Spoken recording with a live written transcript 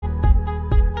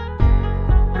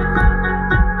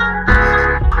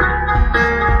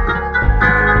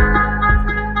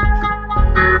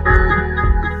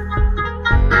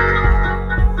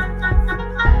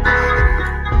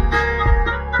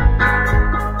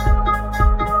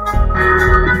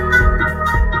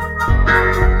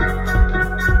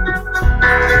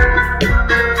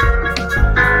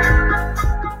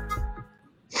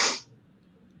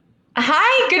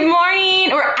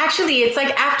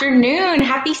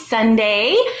happy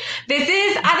Sunday. This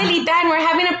is Adelita, and we're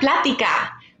having a plática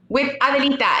with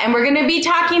Adelita, and we're going to be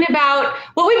talking about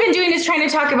what we've been doing is trying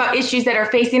to talk about issues that are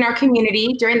facing our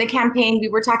community. During the campaign, we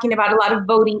were talking about a lot of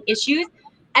voting issues,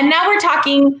 and now we're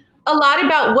talking a lot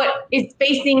about what is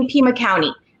facing Pima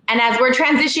County. And as we're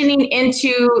transitioning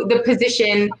into the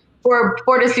position for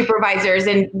Board of Supervisors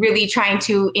and really trying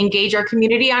to engage our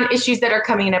community on issues that are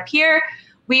coming up here,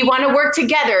 we want to work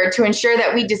together to ensure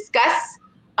that we discuss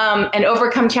and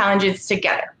overcome challenges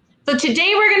together. So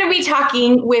today we're going to be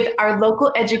talking with our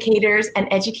local educators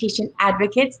and education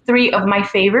advocates, three of my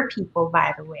favorite people,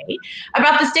 by the way,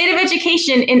 about the state of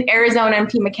education in Arizona and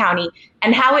Pima County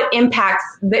and how the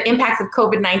impacts of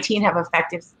COVID-19 have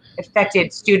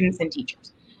affected students and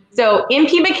teachers. So in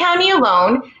Pima County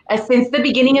alone, since the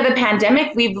beginning of the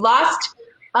pandemic, we've lost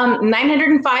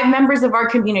 905 members of our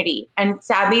community. And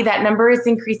sadly, that number is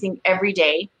increasing every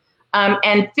day.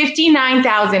 And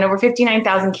over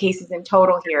 59,000 cases in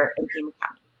total here in Pima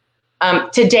County.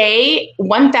 Today,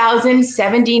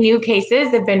 1,070 new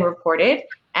cases have been reported.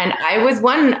 And I was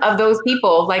one of those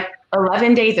people like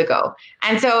 11 days ago.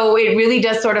 And so it really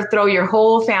does sort of throw your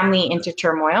whole family into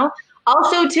turmoil.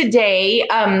 Also today,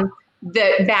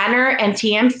 the Banner and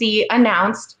TMC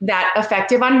announced that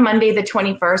effective on Monday, the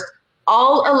 21st,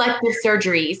 all elective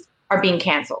surgeries are being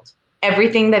canceled.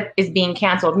 Everything that is being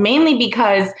canceled, mainly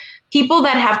because people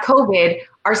that have COVID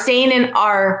are staying in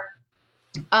the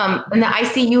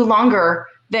ICU longer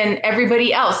than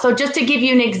everybody else. So just to give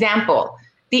you an example,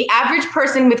 the average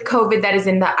person with COVID that is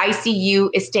in the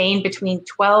ICU is staying between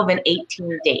 12 and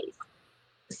 18 days.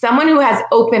 Someone who has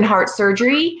open heart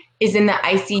surgery is in the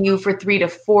ICU for 3 to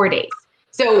 4 days.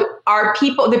 So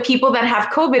the people that have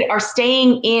COVID are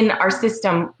staying in our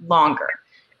system longer.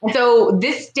 And so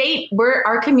this state,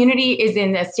 our community is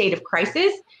in a state of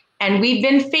crisis, and we've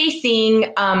been facing,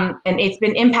 and it's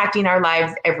been impacting our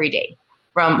lives every day,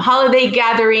 from holiday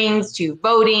gatherings to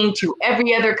voting to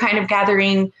every other kind of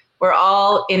gathering. We're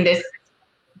all in this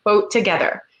boat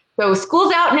together. So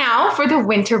school's out now for the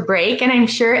winter break, and I'm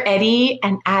sure Eddie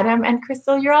and Adam and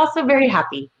Kristel, you're also very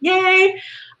happy. Yay!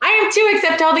 I am too,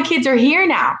 except all the kids are here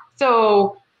now.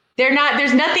 So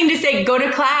there's nothing to say, go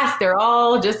to class. They're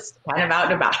all just kind of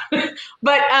out and about.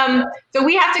 But so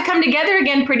we have to come together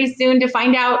again pretty soon to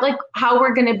find out like how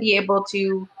we're going to be able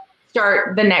to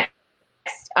start the next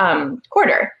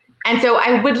quarter. And so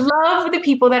I would love the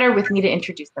people that are with me to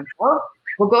introduce themselves.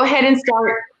 We'll go ahead and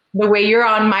start the way you're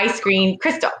on my screen.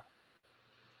 Kristel.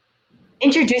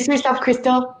 Introduce yourself,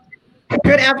 Kristel.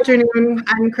 Good afternoon.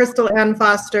 I'm Kristel Ann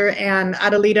Foster, and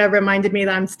Adelita reminded me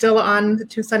that I'm still on the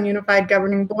Tucson Unified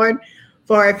Governing Board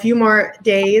for a few more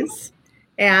days.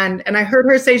 And I heard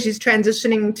her say she's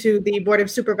transitioning to the Board of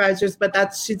Supervisors, but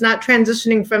she's not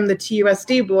transitioning from the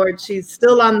TUSD board. She's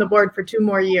still on the board for 2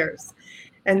 more years.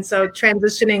 And so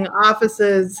transitioning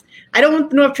offices, I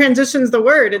don't know if transition is the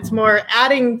word. It's more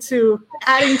adding to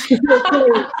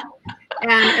the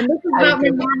And this is not my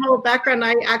normal background.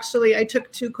 I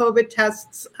took 2 COVID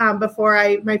tests before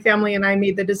my family and I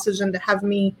made the decision to have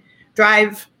me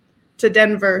drive to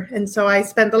Denver. And so I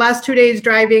spent the last 2 days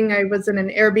driving. I was in an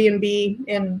Airbnb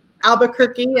in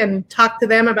Albuquerque and talked to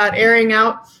them about airing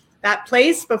out that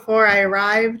place before I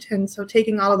arrived. And so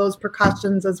taking all of those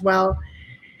precautions as well.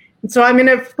 And so I'm in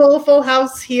a full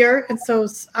house here. And so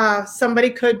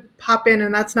somebody could pop in,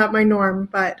 and that's not my norm,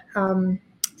 but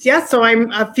yeah, so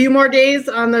I'm a few more days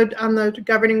on the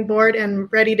governing board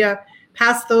and ready to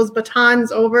pass those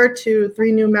batons over to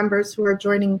 3 new members who are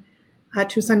joining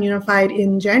Tucson Unified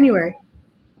in January.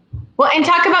 Well, and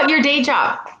talk about your day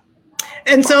job.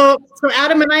 And so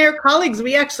Adam and I are colleagues.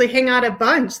 We actually hang out a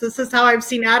bunch. This is how I've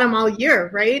seen Adam all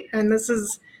year, right? And this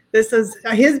is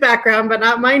his background, but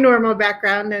not my normal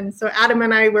background. And so Adam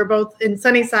and I were both in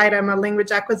Sunnyside. I'm a language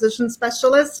acquisition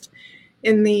specialist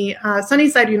in the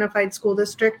Sunnyside Unified School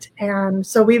District. And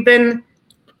so we've been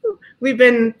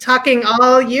talking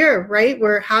all year, right?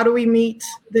 How do we meet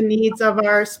the needs of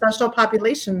our special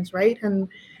populations, right? And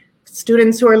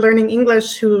students who are learning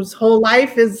English, whose whole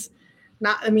life is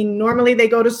normally they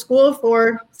go to school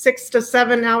for 6 to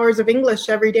 7 hours of English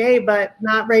every day, but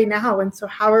not right now. And so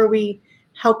how are we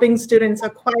helping students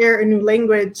acquire a new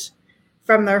language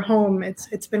from their home?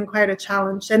 It's been quite a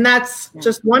challenge. And that's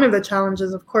just one of the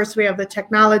challenges. Of course, we have the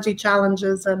technology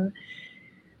challenges and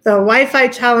the Wi-Fi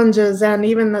challenges and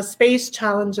even the space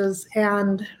challenges.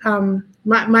 And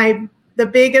the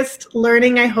biggest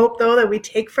learning I hope, though, that we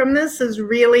take from this is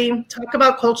really talk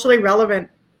about culturally relevant.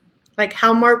 Like,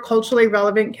 how more culturally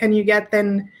relevant can you get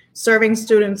than serving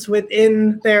students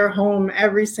within their home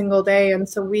every single day? And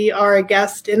so we are a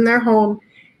guest in their home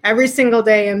every single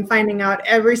day and finding out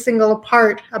every single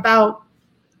part about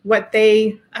what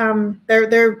they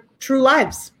their true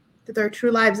lives,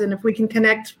 and if we can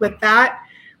connect with that,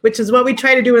 which is what we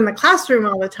try to do in the classroom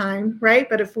all the time, right?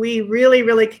 But if we really,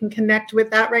 really can connect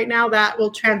with that right now, that will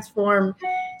transform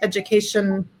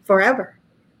education forever.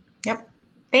 Yep.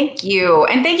 Thank you.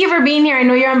 And thank you for being here. I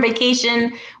know you're on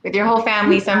vacation with your whole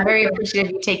family, so I'm very appreciative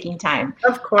of you taking time.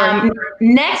 Of course.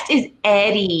 Next is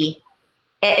Eddie.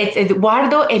 It's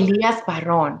Eduardo Elias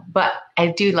Barron, but I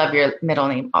do love your middle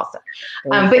name also.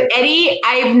 But Eddie,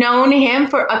 I've known him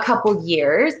for a couple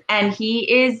years, and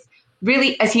he is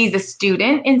really, as he's a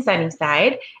student in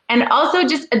Sunnyside, and also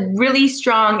just a really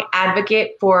strong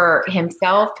advocate for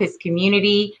himself, his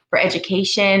community, for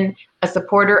education, a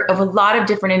supporter of a lot of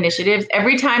different initiatives.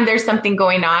 Every time there's something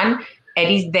going on,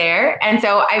 Eddie's there. And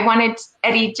so I wanted,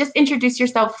 Eddie, just introduce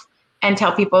yourself and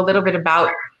tell people a little bit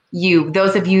about you,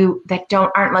 those of you that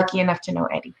aren't lucky enough to know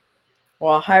Eddie.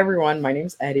 Well, hi everyone. My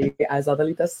name's Eddie. As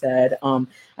Adelita said,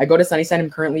 I go to Sunnyside. I'm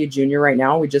currently a junior right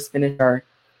now. We just finished our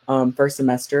first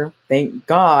semester, thank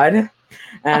God.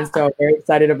 And so very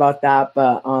excited about that.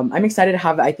 But I'm excited to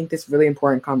have, I think, this really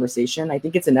important conversation. I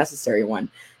think it's a necessary one.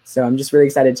 So I'm just really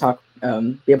excited to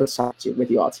be able to talk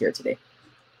with you all here today.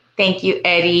 Thank you,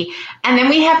 Eddie. And then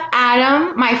we have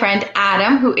Adam, my friend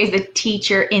Adam, who is a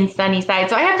teacher in Sunnyside.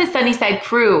 So I have the Sunnyside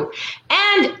crew.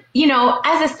 And, you know,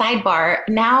 as a sidebar,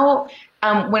 now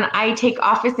when I take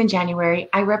office in January,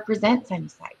 I represent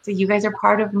Sunnyside. So you guys are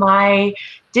part of my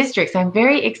district. So I'm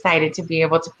very excited to be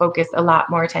able to focus a lot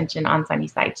more attention on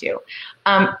Sunnyside too.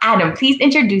 Adam, please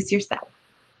introduce yourself.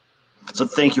 So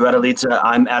thank you, Adelita.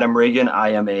 I'm Adam Ragan. I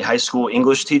am a high school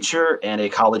English teacher and a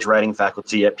college writing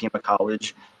faculty at Pima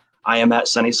College. I am at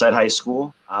Sunnyside High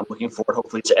School. I'm looking forward,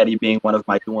 hopefully, to Eddie being one of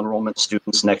my dual enrollment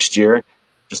students next year.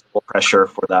 Just a little pressure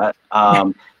for that.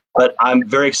 But I'm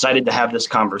very excited to have this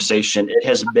conversation. It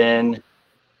has been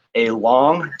a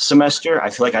long semester.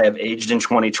 I feel like I have aged in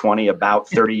 2020 about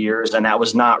 30 years, and that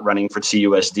was not running for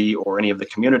TUSD or any of the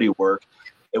community work.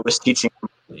 It was teaching.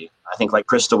 I think, like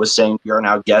Kristel was saying, we are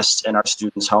now guests in our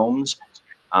students' homes,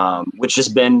 which has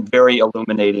been very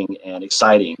illuminating and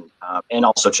exciting and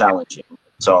also challenging.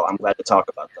 So I'm glad to talk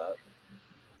about that.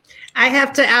 I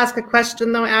have to ask a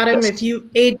question though, Adam. Yes. If you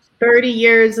aged 30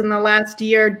 years in the last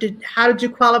year, how did you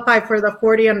qualify for the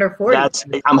 40 under 40?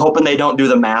 I'm hoping they don't do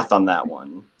the math on that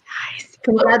one. Nice.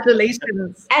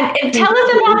 Congratulations. And tell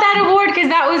us about that award, because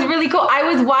that was really cool. I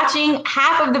was watching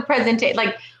half of the presentation,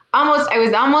 I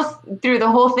was almost through the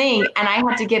whole thing, and I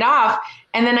had to get off.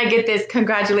 And then I get this,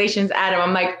 congratulations, Adam.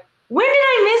 I'm like, when did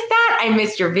I miss that? I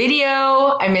missed your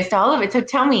video. I missed all of it. So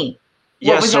tell me.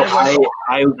 Yeah, so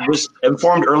I was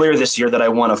informed earlier this year that I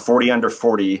won a 40 under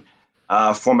 40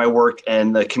 for my work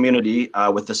in the community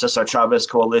with the Cesar Chavez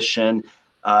Coalition,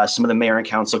 some of the mayor and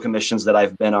council commissions that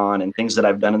I've been on and things that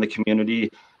I've done in the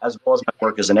community, as well as my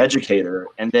work as an educator.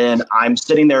 And then I'm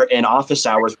sitting there in office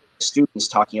hours with students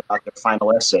talking about their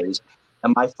final essays,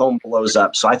 and my phone blows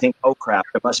up. So I think, oh crap,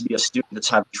 there must be a student that's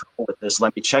having trouble with this.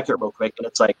 Let me check it real quick. And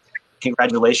it's like,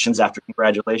 congratulations after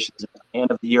congratulations at the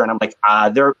end of the year. And I'm like,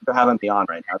 they're having me on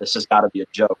right now. This has got to be a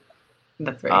joke.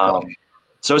 That's very cool.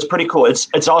 So it's pretty cool.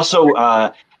 It's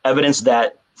also evidence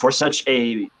that for such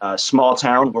a small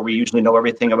town where we usually know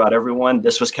everything about everyone,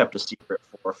 this was kept a secret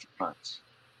for a few months.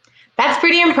 That's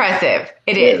pretty impressive.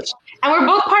 It is. And we're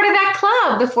both part of that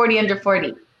club, the 40 under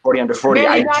 40. 40 under 40.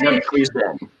 I just squeezed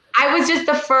in. I was just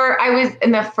I was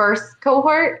in the first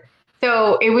cohort.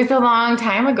 So it was a long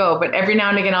time ago, but every now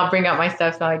and again I'll bring out my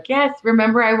stuff. So I'm like, yes,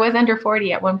 remember I was under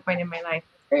 40 at one point in my life.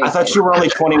 I thought you were only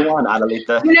 21,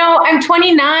 Adelita. I'm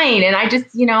 29, and I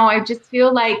just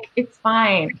feel like it's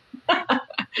fine.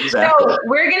 Exactly. So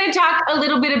we're going to talk a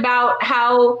little bit about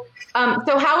how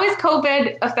has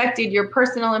COVID affected your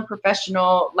personal and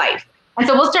professional life? And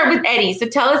so we'll start with Eddie. So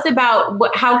tell us about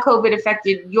how COVID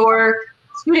affected your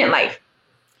student life.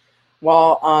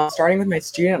 Well, starting with my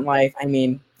student life, I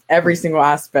mean, every single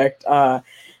aspect. I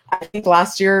think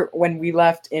last year when we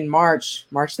left in March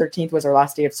 13th was our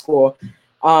last day of school.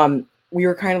 We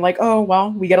were kind of like, oh,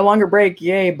 well, we get a longer break.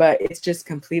 Yay. But it's just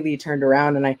completely turned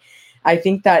around. And I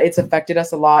think that it's affected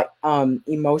us a lot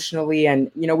emotionally.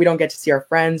 And, we don't get to see our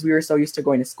friends. We were so used to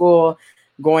going to school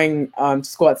to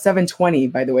school at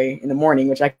 7:20, by the way, in the morning,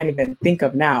 which I can't even think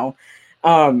of now.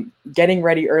 Getting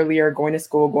ready earlier, going to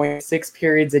school, going 6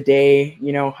 periods a day,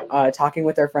 talking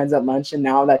with our friends at lunch, and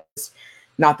now that's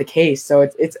not the case. So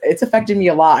it's affected me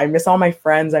a lot. I miss all my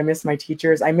friends. I miss my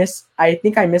teachers. I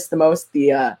think I miss the most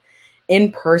the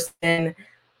in-person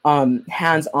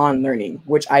hands-on learning,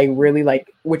 which I really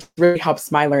like, which really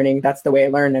helps my learning. That's the way I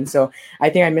learn. And so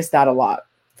I think I miss that a lot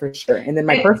for sure. And then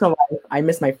my personal life, I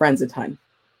miss my friends a ton.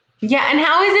 Yeah, and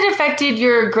how has it affected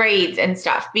your grades and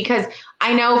stuff? Because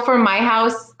I know for my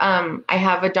house, I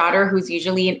have a daughter who's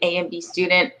usually an A and B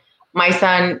student. My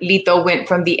son, Lito, went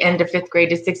from the end of fifth grade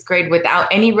to sixth grade without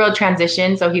any real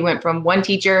transition. So he went from one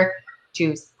teacher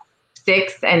to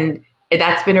six, and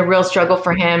that's been a real struggle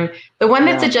for him. The one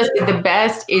that's adjusted the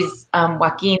best is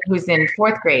Joaquin, who's in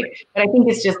fourth grade. But I think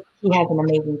it's just he has an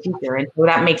amazing teacher, and so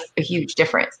that makes a huge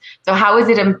difference. So how has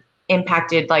it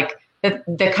impacted, like,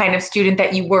 the kind of student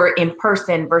that you were in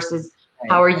person versus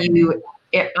how are you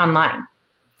online?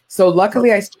 So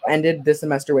luckily I still ended this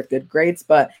semester with good grades,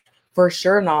 but for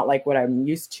sure not like what I'm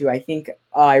used to. I think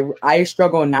I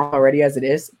struggle now already as it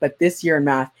is, but this year in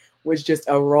math was just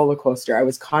a roller coaster. I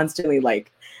was constantly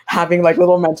like having like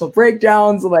little mental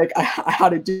breakdowns, like how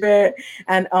to do it.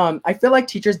 And I feel like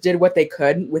teachers did what they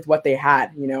could with what they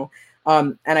had, you know?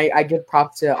 And I give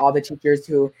props to all the teachers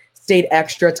who stayed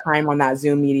extra time on that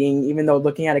Zoom meeting, even though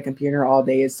looking at a computer all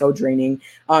day is so draining,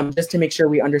 just to make sure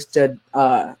we understood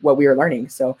what we were learning.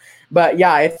 So, but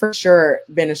yeah, it's for sure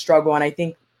been a struggle. And I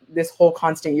think this whole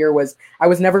constant year I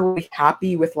was never really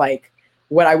happy with like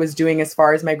what I was doing as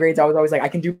far as my grades. I was always like, I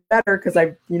can do better because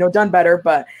I've, done better.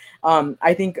 But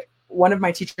I think one of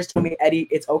my teachers told me, Eddie,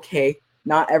 it's okay.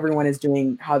 Not everyone is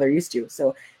doing how they're used to.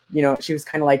 So, she was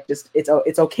kind of like, just,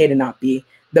 it's okay to not be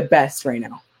the best right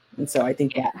now. And so I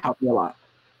think that helped me a lot.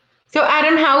 So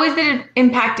Adam, how has it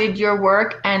impacted your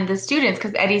work and the students?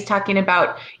 Because Eddie's talking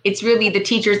about it's really the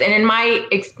teachers. And in my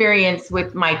experience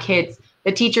with my kids,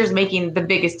 the teacher's making the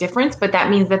biggest difference, but that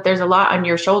means that there's a lot on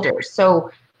your shoulders. So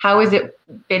how has it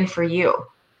been for you?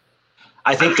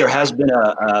 I think there has been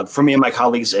for me and my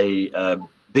colleagues, a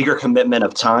bigger commitment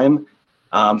of time.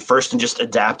 First, in just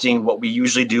adapting what we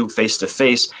usually do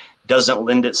face-to-face doesn't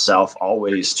lend itself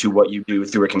always to what you do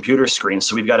through a computer screen.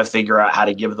 So we've got to figure out how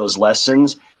to give those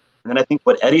lessons. And then I think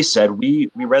what Eddie said, we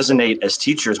resonate as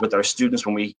teachers with our students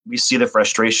when we see the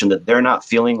frustration that they're not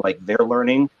feeling like they're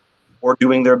learning or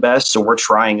doing their best. So we're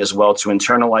trying as well to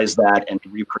internalize that and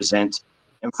represent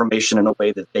information in a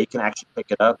way that they can actually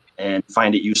pick it up and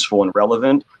find it useful and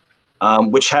relevant,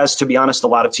 which has, to be honest, a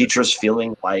lot of teachers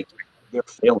feeling like they're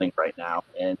failing right now.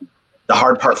 And the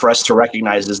hard part for us to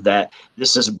recognize is that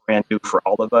this is brand new for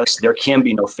all of us. There can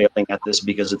be no failing at this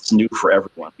because it's new for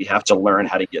everyone. We have to learn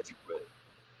how to get through it.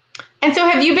 And so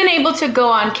have you been able to go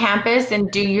on campus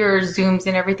and do your Zooms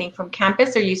and everything from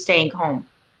campus, or are you staying home?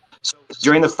 So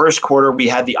during the first quarter, we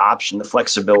had the option, the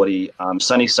flexibility.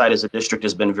 Sunnyside as a district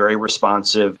has been very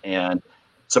responsive and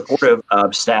supportive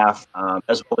of staff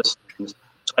as well as students.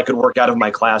 So I could work out of my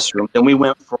classroom. Then we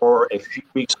went for a few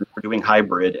weeks, we were doing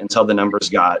hybrid until the numbers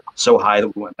got so high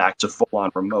that we went back to full-on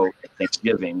remote at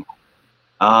Thanksgiving.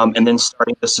 And then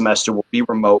starting this semester, we'll be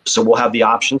remote. So we'll have the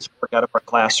option to work out of our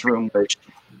classroom, which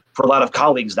for a lot of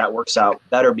colleagues, that works out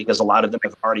better because a lot of them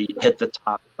have already hit the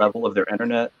top level of their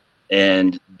internet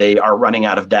and they are running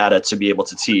out of data to be able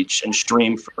to teach and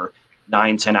stream for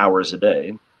 9-10 hours a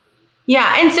day.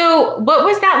 Yeah, and so what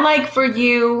was that like for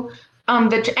you?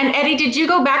 And Eddie, did you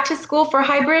go back to school for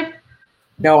hybrid?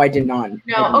 No, I did not.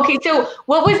 No. Okay, so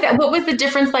what was that? What was the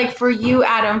difference like for you,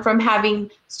 Adam, from having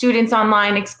students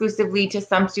online exclusively to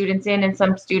some students in and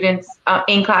some students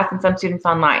in class and some students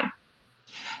online?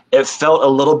 It felt a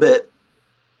little bit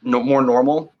more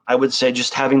normal, I would say,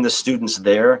 just having the students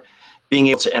there, being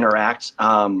able to interact.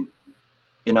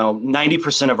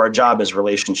 90% of our job is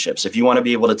relationships. If you want to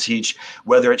be able to teach,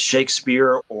 whether it's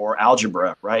Shakespeare or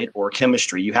algebra, right, or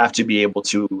chemistry, you have to be able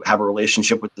to have a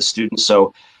relationship with the students.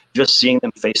 So just seeing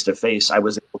them face to face, I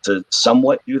was able to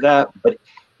somewhat do that. But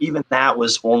even that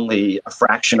was only a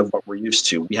fraction of what we're used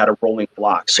to. We had a rolling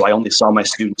block. So I only saw my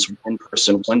students in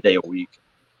person one day a week,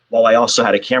 while I also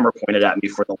had a camera pointed at me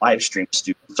for the live stream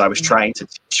students. So I was trying to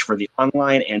teach for the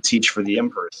online and teach for the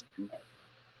in-person.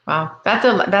 Wow, that's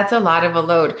a lot of a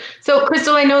load. So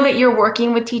Kristel, I know that you're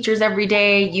working with teachers every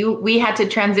day. We had to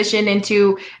transition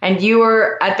into, and you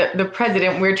were at the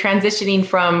president, we're transitioning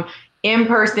from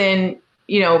in-person,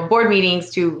 board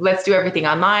meetings to let's do everything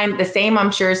online. The same,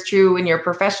 I'm sure, is true in your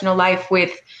professional life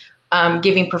with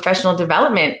giving professional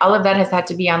development. All of that has had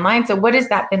to be online. So what has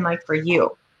that been like for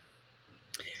you?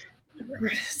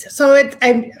 So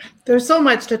there's so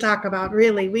much to talk about,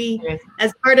 really. We,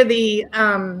 as part of the,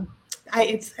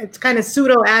 it's kind of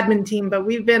pseudo admin team, but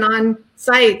we've been on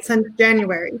site since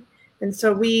January. And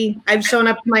so I've shown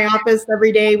up to my office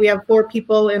every day. We have 4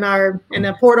 people in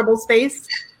a portable space.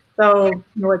 So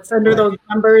it's under those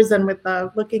numbers and with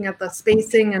looking at the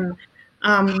spacing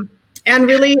and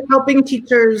really helping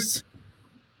teachers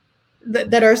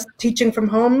that are teaching from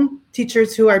home,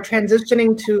 teachers who are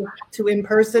transitioning to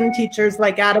in-person, teachers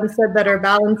like Adam said that are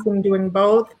balancing doing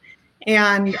both,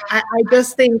 And I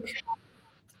just think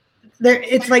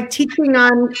it's like teaching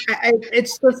on,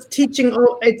 it's just teaching,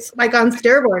 it's like on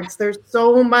steroids. There's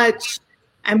so much.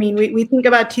 I mean, we think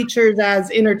about teachers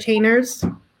as entertainers,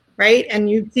 right? And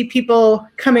you see people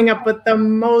coming up with the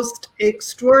most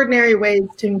extraordinary ways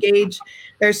to engage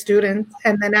their students.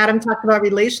 And then Adam talked about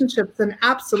relationships, and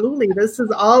absolutely, this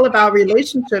is all about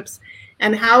relationships.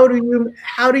 And how do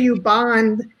you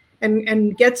bond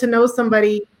and get to know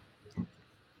somebody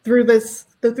through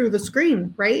the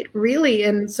screen, right? Really.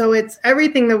 And so it's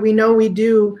everything that we know we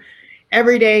do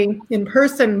every day in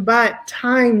person, but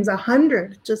times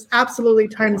 100, just absolutely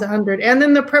times 100. And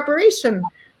then the preparation,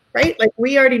 right? Like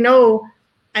we already know,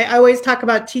 I always talk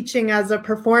about teaching as a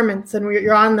performance, and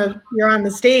you're on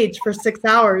the stage for 6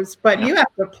 hours, but you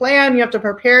have to plan, you have to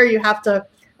prepare, you have to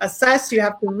assess, you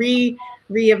have to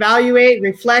reevaluate,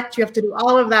 reflect, you have to do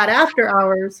all of that after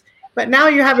hours. But now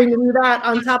you're having to do that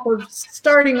on top of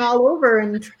starting all over,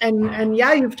 and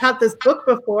yeah, you've taught this book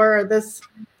before or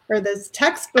this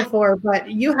text before,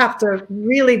 but you have to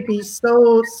really be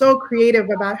so creative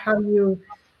about how the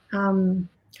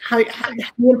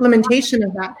implementation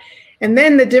of that, and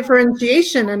then the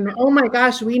differentiation. And oh my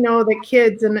gosh, we know that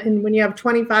kids, and when you have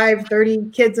 25,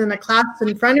 30 kids in a class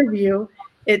in front of you,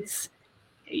 it's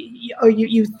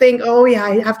you think, oh yeah,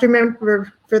 I have to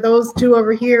remember for those 2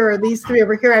 over here or these 3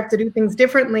 over here, I have to do things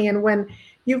differently. And when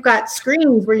you've got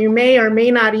screens where you may or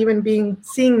may not even be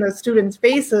seeing the students'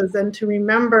 faces, and to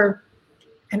remember,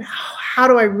 and how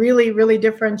do I really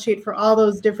differentiate for all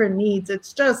those different needs?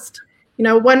 It's just,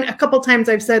 a couple times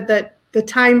I've said that the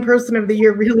Time Person of the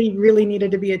Year really needed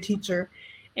to be a teacher.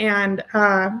 And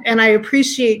I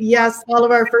appreciate, yes, all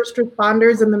of our first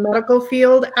responders in the medical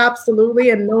field,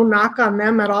 absolutely, and no knock on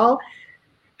them at all.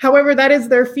 However, that is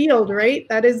their field, right?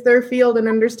 That is their field in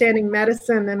understanding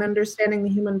medicine and understanding the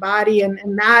human body, and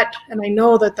I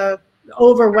know that the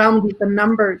overwhelmed with the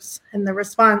numbers and the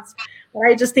response. But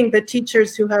I just think that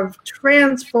teachers who have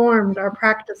transformed our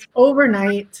practice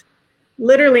overnight,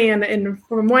 literally and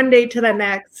from one day to the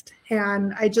next,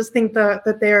 and I just think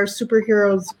that they are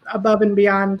superheroes above and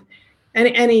beyond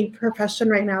any profession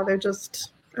right now. They're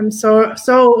just, I'm so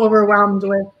overwhelmed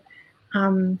with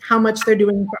how much they're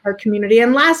doing for our community.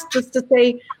 And last, just to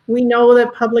say, we know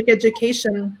that public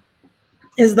education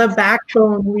is the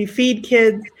backbone. We feed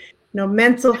kids,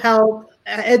 mental health,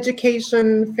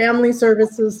 education, family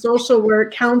services, social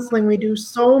work, counseling. We do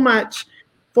so much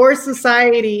for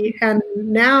society. And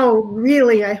now,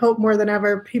 really, I hope more than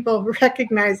ever, people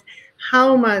recognize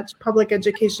how much public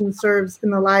education serves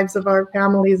in the lives of our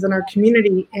families and our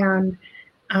community. And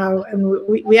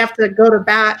we have to go to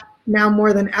bat now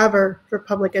more than ever for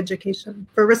public education,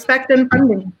 for respect and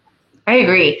funding. I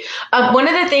agree. One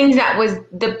of the things that was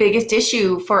the biggest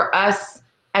issue for us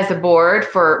as a board,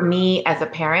 for me as a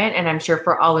parent, and I'm sure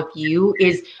for all of you,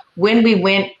 is when we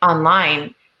went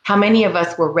online, how many of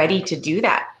us were ready to do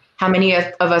that? How many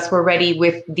of us were ready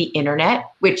with the internet,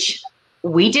 which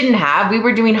we didn't have? We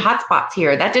were doing hotspots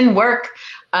here. That didn't work.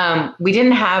 We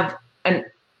didn't have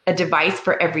a device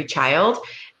for every child.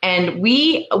 And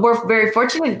we were very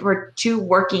fortunate. We're 2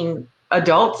 working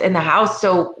adults in the house,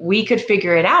 so we could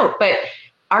figure it out. But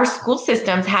our school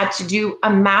systems had to do a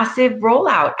massive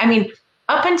rollout. I mean,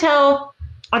 up until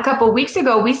a couple of weeks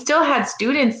ago, we still had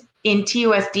students in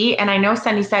TUSD, and I know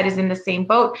Sunnyside is in the same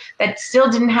boat, that still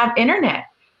didn't have internet.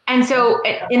 And so,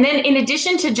 and then in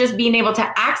addition to just being able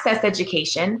to access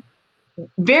education,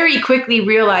 very quickly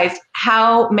realized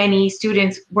how many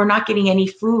students were not getting any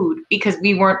food because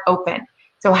we weren't open.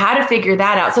 So how to figure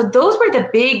that out. So those were the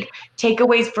big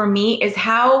takeaways for me, is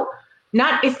how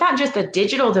it's not just a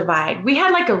digital divide. We had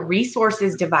like a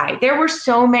resources divide. There were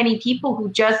so many people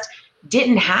who just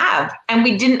didn't have, and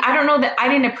I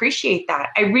didn't appreciate that.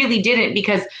 I really didn't,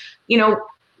 because,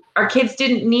 our kids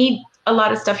didn't need a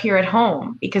lot of stuff here at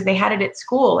home because they had it at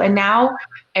school. And now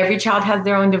every child has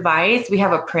their own device. We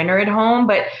have a printer at home,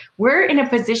 but we're in a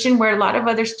position where a lot of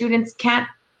other students can't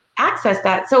access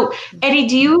that. So Eddie,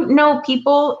 do you know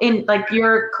people in like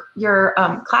your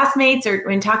classmates, or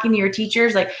when talking to your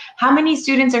teachers, like how many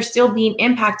students are still being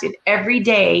impacted every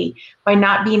day by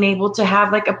not being able to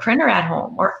have like a printer at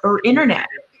home or internet?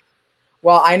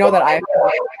 Well, I know that I have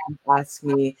asked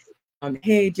me,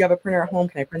 hey, do you have a printer at home?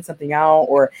 Can I print something out?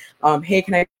 Or, hey,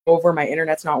 can I go over? My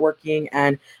internet's not working.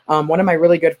 And one of my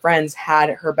really good friends had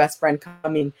her best friend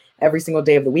coming every single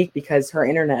day of the week because her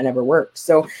internet never worked.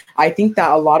 So I think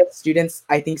that a lot of students,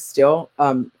 still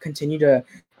continue to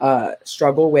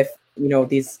struggle with,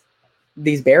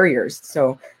 these barriers.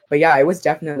 So, but yeah, it was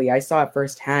definitely, I saw it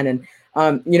firsthand. And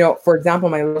For example,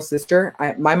 my little sister,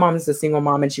 my mom is a single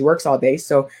mom and she works all day.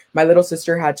 So my little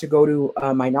sister had to go to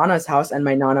my Nana's house, and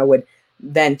my Nana would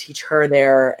then teach her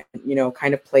there,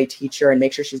 kind of play teacher and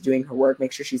make sure she's doing her work,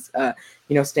 make sure she's,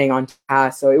 staying on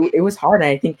task. So it was hard. And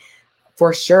I think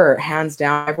for sure, hands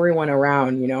down, everyone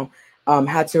around,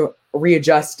 had to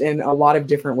readjust in a lot of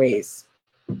different ways.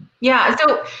 Yeah.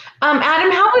 So,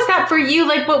 Adam, how was that for you?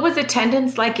 Like, what was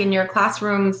attendance like in your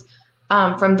classrooms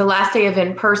from the last day of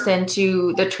in-person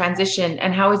to the transition?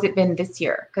 And how has it been this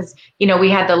year? Because,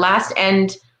 we had the last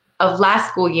end of last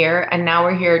school year, and now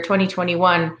we're here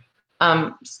 2021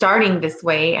 starting this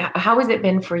way. How has it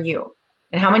been for you?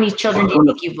 And how many children do you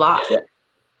think you've lost?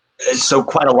 So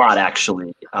quite a lot,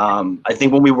 actually. I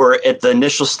think when we were at the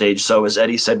initial stage, so as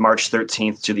Eddie said, March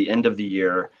 13th to the end of the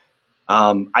year,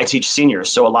 I teach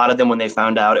seniors. So a lot of them, when they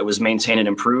found out it was maintain and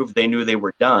improve, they knew they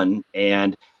were done.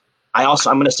 And I'm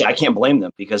going to say I can't blame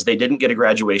them, because they didn't get a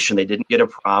graduation, they didn't get a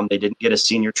prom, they didn't get a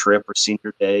senior trip or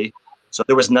senior day. So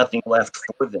there was nothing left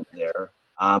for them there.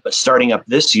 But starting up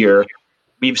this year,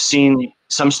 we've seen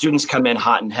some students come in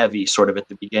hot and heavy sort of at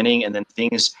the beginning, and then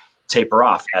things taper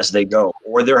off as they go.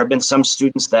 Or there have been some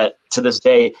students that to this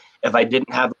day, if I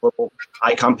didn't have a little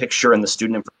icon picture in the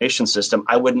student information system,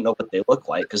 I wouldn't know what they look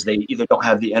like, because they either don't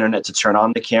have the internet to turn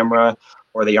on the camera,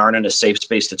 or they aren't in a safe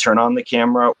space to turn on the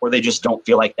camera, or they just don't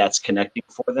feel like that's connecting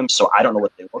for them. So I don't know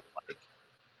what they look like.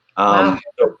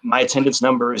 So my attendance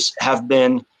numbers have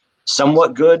been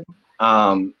somewhat good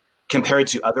compared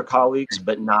to other colleagues,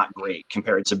 but not great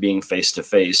compared to being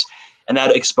face-to-face. And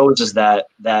that exposes that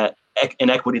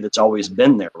inequity that's always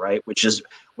been there, right? Which is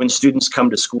when students come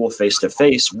to school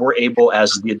face-to-face, we're able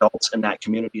as the adults in that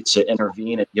community to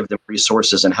intervene and give them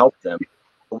resources and help them.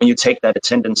 But when you take that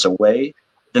attendance away,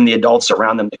 then the adults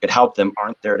around them that could help them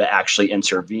aren't there to actually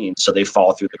intervene. So they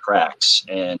fall through the cracks,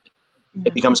 and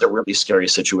it becomes a really scary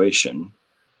situation.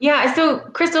 Yeah, so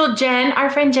Kristel, Jen, our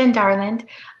friend Jen Darland,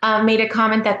 made a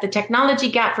comment that the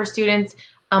technology gap for students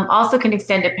also can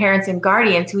extend to parents and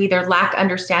guardians who either lack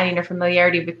understanding or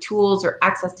familiarity with tools or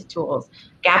access to tools.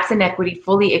 Gaps in equity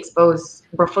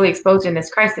were fully exposed in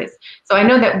this crisis. So I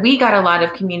know that we got a lot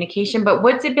of communication, but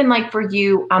what's it been like for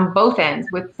you on both ends,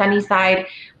 with Sunnyside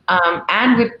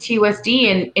and with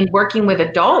TUSD, in working with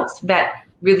adults that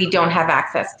really don't have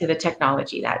access to the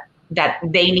technology that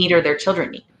they need or their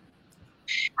children need?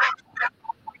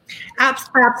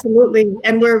 Absolutely.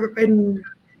 And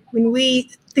when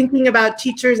we thinking about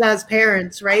teachers as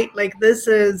parents, right? Like, this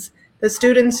is the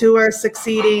students who are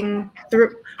succeeding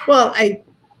through, well, I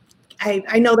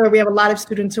know that we have a lot of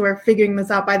students who are figuring this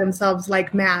out by themselves,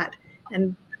 like Matt,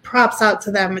 and props out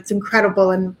to them. It's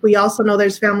incredible. And we also know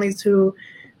there's families who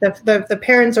the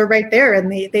parents are right there, and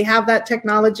they have that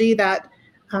technology, that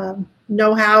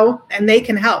know-how, and they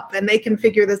can help, and they can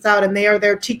figure this out, and they are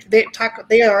their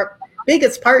they are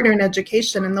biggest partner in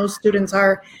education, and those students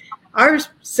are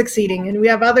succeeding. And we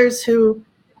have others who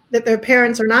that their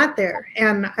parents are not there.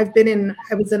 And I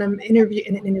was in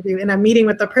a meeting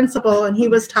with the principal, and he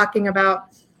was talking about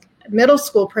middle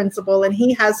school principal, and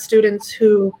he has students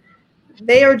who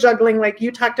they are juggling, like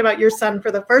you talked about your son,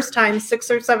 for the first time,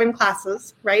 6 or 7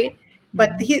 classes, right?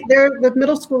 But the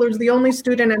middle schooler is the only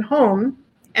student at home,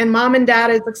 and mom and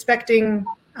dad is expecting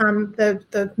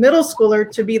the middle schooler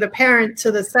to be the parent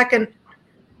to the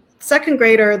second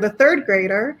grader, the third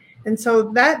grader. And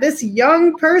so that this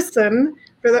young person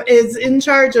is in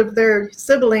charge of their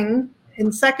sibling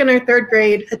in second or third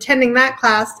grade, attending that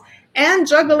class and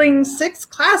juggling 6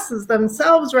 classes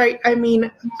themselves, right? I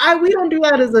mean, we don't do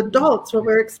that as adults, what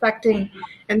we're expecting.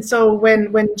 And so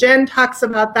when Jen talks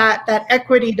about that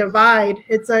equity divide,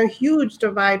 it's a huge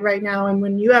divide right now. And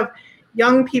when you have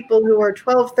young people who are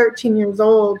 12, 13 years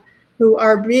old, who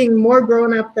are being more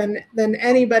grown up than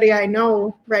anybody I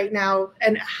know right now,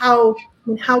 and how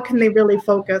can they really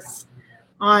focus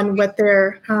on what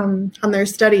they're on their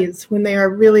studies when they are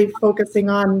really focusing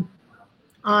on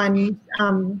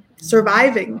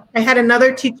surviving? I had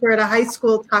another teacher at a high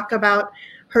school talk about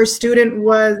her student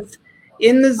was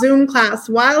in the Zoom class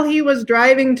while he was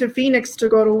driving to Phoenix to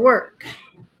go to work.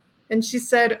 And she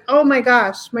said, "Oh my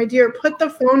gosh, my dear, put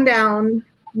the phone down.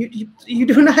 You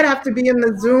do not have to be in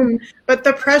the Zoom." But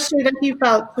the pressure that he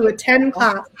felt to attend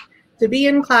class, to be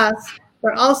in class,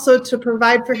 but also to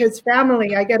provide for his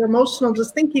family. I get emotional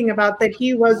just thinking about that.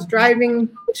 He was driving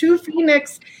to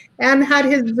Phoenix and had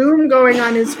his Zoom going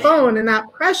on his phone, and that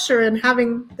pressure, and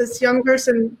having this young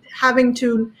person having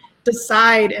to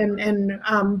decide and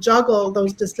juggle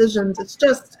those decisions.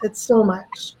 It's so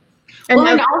much. And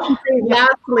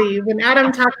lastly, when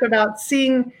Adam talked about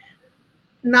seeing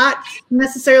not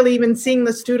necessarily even seeing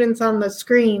the students on the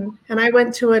screen. And I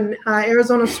went to an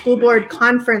Arizona School Board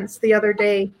conference the other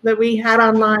day that we had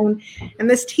online. And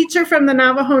this teacher from the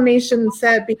Navajo Nation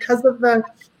said because of the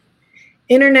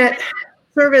internet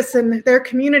service in their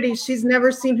community, she's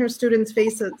never seen her students'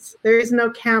 faces. There is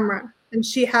no camera. And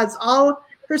she has all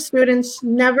her students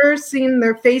never seen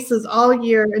their faces all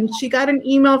year. And she got an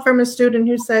email from a student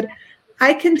who said,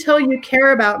 "I can tell you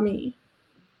care about me,"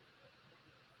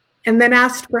 and then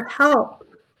asked for help.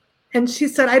 And she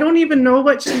said, "I don't even know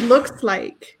what she looks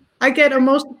like. I get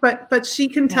emotional, but she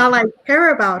can tell I care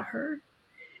about her."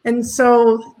 And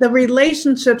so the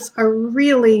relationships are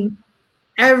really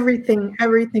everything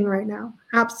right now.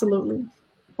 Absolutely.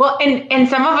 Well, and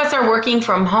some of us are working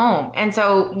from home. And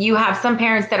so you have some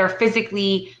parents that are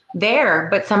physically there,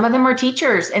 but some of them are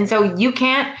teachers. And so you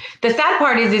can't, the sad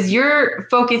part is you're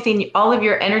focusing all of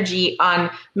your energy on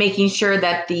making sure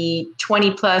that the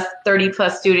 20 plus, 30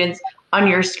 plus students on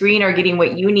your screen are getting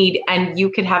what you need. And you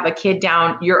could have a kid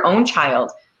down, your own child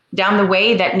down the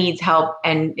way that needs help.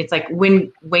 And it's like,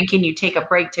 when can you take a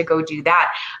break to go do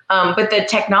that? But the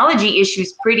technology issue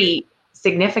is pretty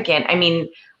significant. I mean,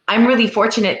 I'm really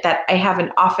fortunate that I have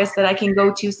an office that I can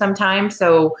go to sometimes.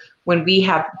 So when we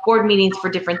have board meetings for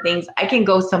different things, I can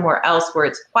go somewhere else where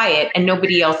it's quiet and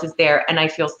nobody else is there. And I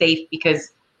feel safe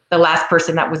because the last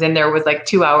person that was in there was like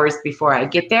 2 hours before I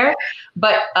get there,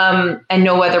 but, and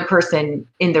no other person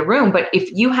in the room. But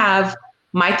if you have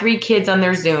my 3 kids on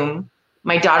their Zoom,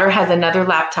 my daughter has another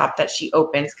laptop that she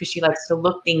opens because she likes to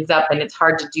look things up and it's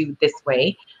hard to do this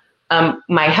way.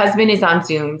 My husband is on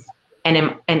Zooms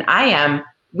and I am.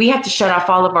 We have to shut off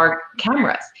all of our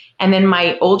cameras. And then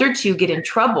my older 2 get in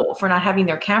trouble for not having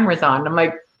their cameras on. I'm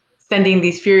like sending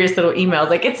these furious little emails.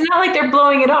 Like, it's not like they're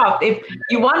blowing it off. If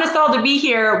you want us all to be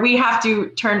here, we have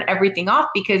to turn everything off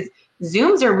because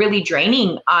Zooms are really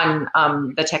draining on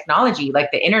the technology,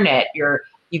 like the internet.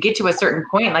 You get to a certain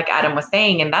point, like Adam was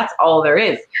saying, and that's all there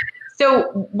is. So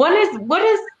what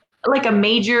is like a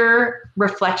major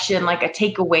reflection, like a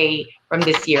takeaway from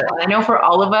this year? And I know for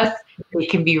all of us,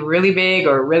 it can be really big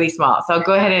or really small. So I'll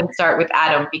go ahead and start with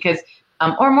Adam because,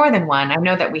 or more than one. I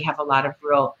know that we have a lot of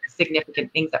real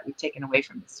significant things that we've taken away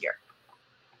from this year.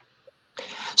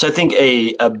 So I think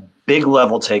a big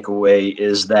level takeaway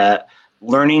is that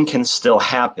learning can still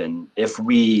happen if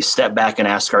we step back and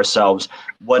ask ourselves,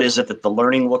 what is it that the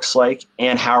learning looks like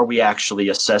and how are we actually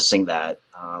assessing that?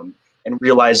 And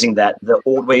realizing that the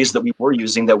old ways that we were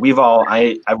using that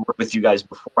I worked with you guys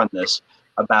before on this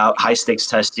about high stakes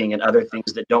testing and other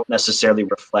things that don't necessarily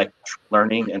reflect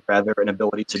learning and rather an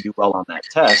ability to do well on that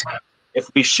test.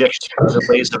 If we shift to other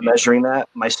ways of measuring that,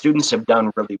 my students have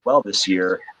done really well this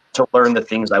year to learn the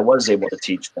things I was able to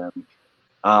teach them.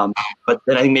 But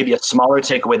then I think maybe a smaller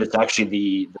takeaway that's actually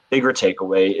the bigger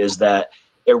takeaway is that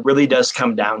it really does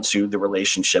come down to the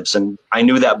relationships. And I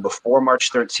knew that before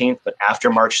March 13th, but after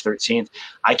March 13th,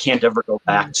 I can't ever go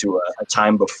back to a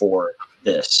time before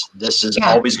this. This is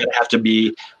always going to have to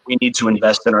be, we need to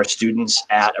invest in our students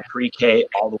at a pre-K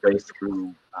all the way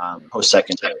through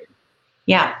post-secondary.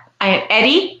 Yeah.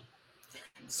 Eddie?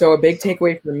 So a big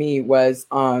takeaway for me was,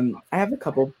 I have a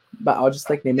couple, but I'll just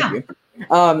name a few.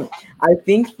 I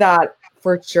think that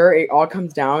for sure, it all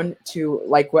comes down to,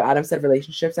 like what Adam said,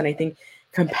 relationships. And I think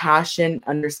compassion,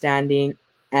 understanding,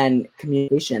 and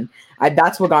communication.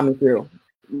 That's what got me through,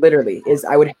 literally, is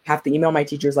I would have to email my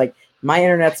teachers like, my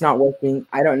internet's not working,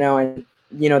 I don't know. And,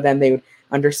 then they would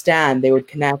understand, they would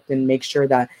connect and make sure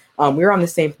that we were on the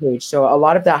same page. So a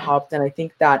lot of that helped. And I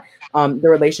think that the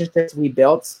relationships we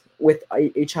built with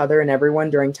each other and everyone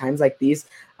during times like these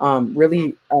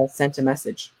really sent a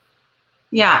message.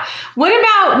 Yeah. What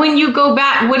about when you go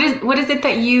back? What is it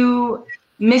that you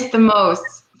miss the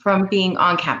most from being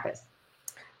on campus?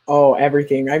 Oh,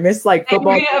 everything. I miss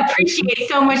football. You're gonna appreciate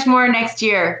so much more next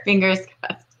year. Fingers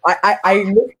crossed. I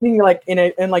miss being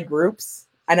in groups,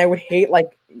 and I would hate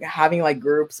having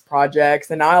groups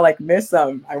projects, and now I miss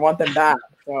them. I want them back,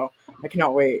 so I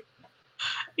cannot wait.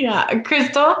 Yeah,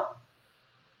 Kristel.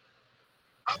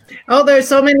 Oh, there's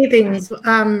so many things.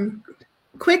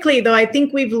 Quickly, though, I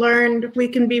think we've learned we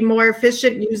can be more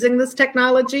efficient using this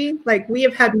technology. We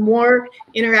have had more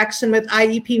interaction with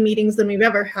IEP meetings than we've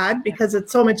ever had because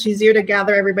it's so much easier to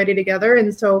gather everybody together.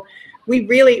 And so we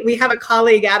have a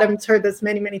colleague, Adam's heard this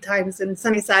many, many times in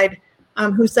Sunnyside,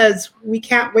 who says we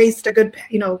can't waste a good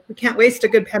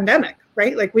pandemic,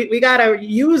 right? We got to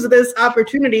use this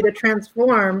opportunity to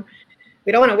transform.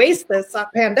 We don't want to waste this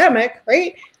pandemic,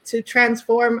 right? To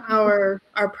transform our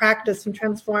practice and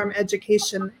transform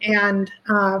education. And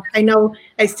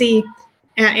I see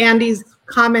Andy's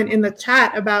comment in the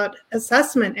chat about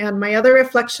assessment. And my other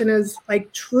reflection is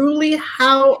like, truly,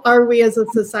 how are we as a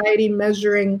society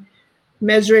measuring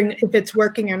if it's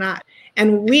working or not?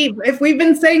 And if we've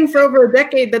been saying for over a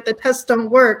decade that the tests don't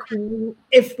work,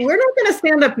 if we're not going to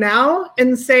stand up now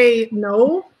and say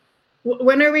no,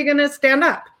 when are we going to stand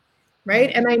up,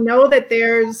 right? And I know that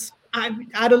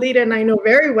Adelita and I know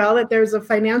very well that there's a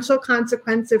financial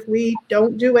consequence if we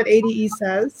don't do what ADE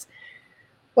says.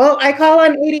 Well, I call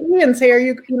on ADE and say,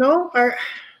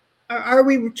 are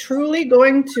we truly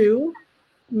going to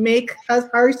make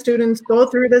our students go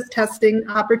through this testing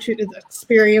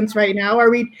experience right now?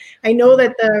 I know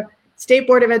that the State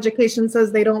Board of Education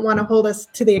says they don't want to hold us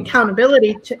to the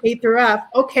accountability to A through F.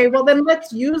 Okay, well then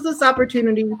let's use this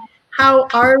opportunity. How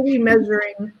are we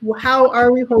measuring? How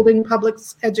are we holding public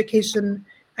education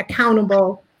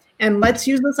accountable? And let's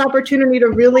use this opportunity to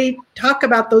really talk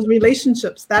about those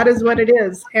relationships. That is what it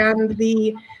is. And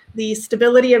the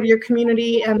stability of your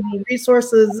community and the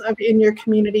resources in your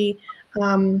community.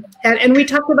 And we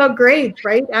talked about grades,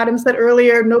 right? Adam said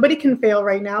earlier, nobody can fail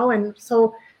right now. And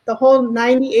so the whole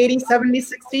 90, 80, 70,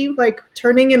 60, like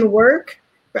turning in work.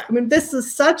 I mean, this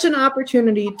is such an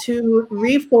opportunity to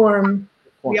reform.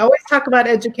 We always talk about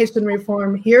education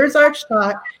reform. Here's our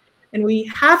shot. And we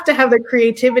have to have the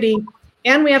creativity,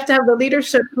 and we have to have the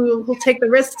leadership who take the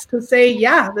risks to say,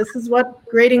 yeah, this is what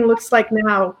grading looks like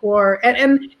now.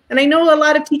 And I know a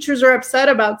lot of teachers are upset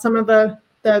about some of the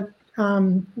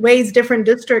ways different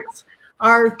districts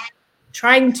are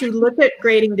trying to look at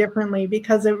grading differently,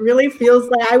 because it really feels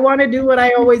like I want to do what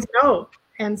I always know.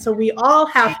 And so we all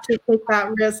have to take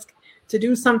that risk to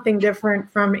do something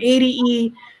different, from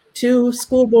ADE to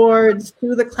school boards,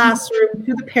 to the classroom,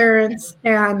 to the parents.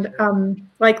 And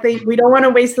we don't want to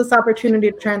waste this opportunity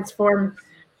to transform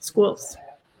schools.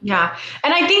 Yeah.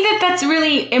 And I think that that's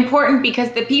really important,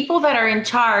 because the people that are in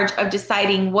charge of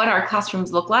deciding what our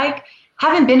classrooms look like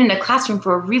haven't been in a classroom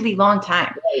for a really long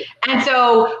time. And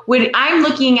so when I'm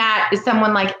looking at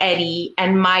someone like Eddie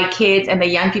and my kids and the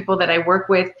young people that I work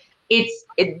with,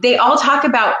 they all talk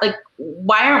about, like,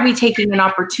 why aren't we taking an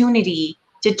opportunity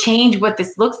to change what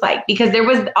this looks like? Because there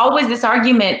was always this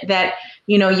argument that,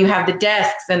 you have the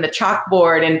desks and the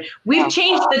chalkboard, and we've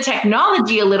changed the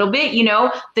technology a little bit.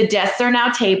 The desks are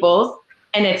now tables,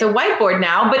 and it's a whiteboard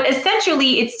now, but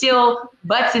essentially it's still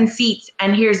butts and seats,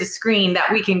 and here's a screen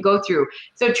that we can go through.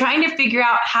 So trying to figure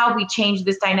out how we change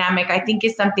this dynamic, I think,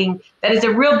 is something that is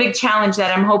a real big challenge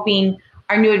that I'm hoping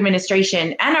our new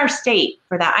administration and our state,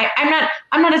 for that.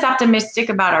 I'm not as optimistic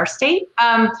about our state,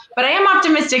 but I am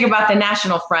optimistic about the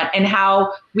national front and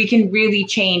how we can really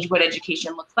change what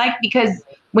education looks like. Because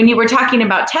when you were talking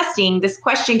about testing, this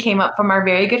question came up from our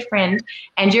very good friend,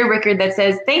 Andrea Rickard, that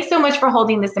says, thanks so much for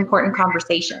holding this important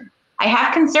conversation. I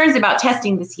have concerns about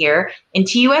testing this year. In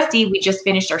TUSD, we just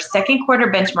finished our second quarter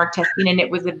benchmark testing, and it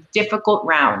was a difficult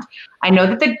round. I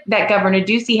know that Governor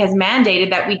Ducey has mandated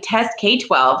that we test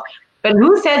K-12, but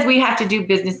who says we have to do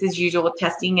business as usual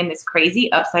testing in this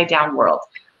crazy upside down world?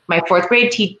 My fourth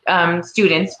grade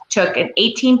students took an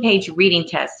 18-page reading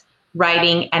test,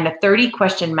 writing, and a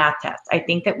 30-question math test. I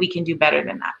think that we can do better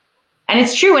than that. And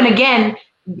it's true. And again,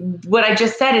 what I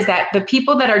just said is that the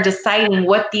people that are deciding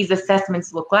what these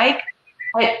assessments look like,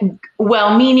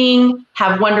 well-meaning,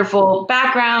 have wonderful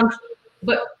backgrounds,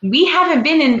 but we haven't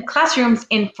been in classrooms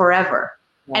in forever.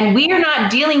 And we are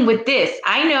not dealing with this.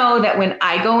 I know that when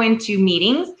I go into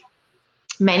meetings,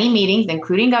 many meetings,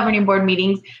 including governing board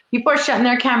meetings, people are shutting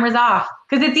their cameras off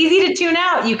because it's easy to tune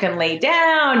out. You can lay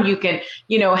down, you can,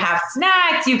 have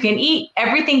snacks, you can eat,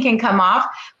 everything can come off.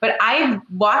 But I've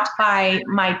walked by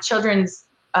my children's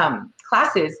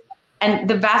classes, and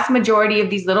the vast majority of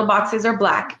these little boxes are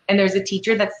black. And there's a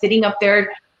teacher that's sitting up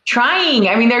there trying.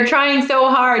 I mean, they're trying so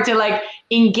hard to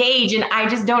engage. And I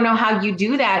just don't know how you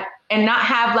do that and not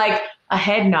have a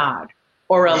head nod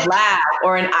or a laugh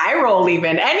or an eye roll,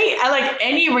 even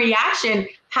any reaction.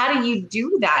 How do you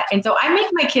do that? And so I make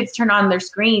my kids turn on their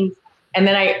screens, and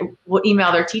then I will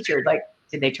email their teacher,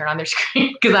 did they turn on their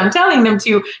screen? Because I'm telling them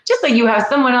to, just so you have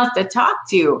someone else to talk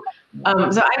to.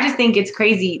 So I just think it's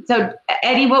crazy. So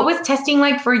Eddie, what was testing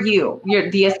like for you?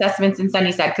 The assessments in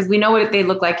Sunnyside, because we know what they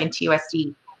look like in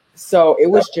TUSD. So it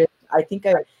was just, I think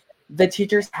the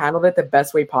teachers handled it the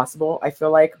best way possible, I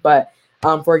feel like. But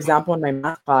for example, in my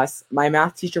math class, my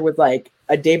math teacher was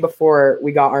a day before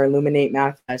we got our Illuminate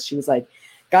math test, she was like,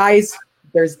 guys,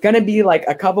 there's going to be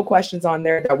a couple questions on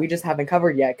there that we just haven't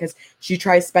covered yet, because she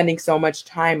tries spending so much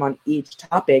time on each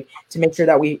topic to make sure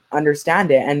that we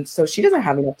understand it. And so she doesn't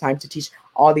have enough time to teach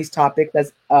all these topics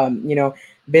as,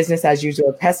 business as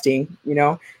usual testing,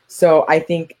 So I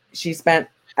think she spent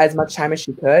as much time as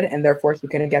she could, and therefore she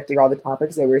couldn't get through all the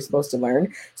topics that we were supposed to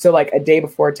learn. So like a day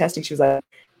before testing, she was like,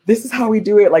 this is how we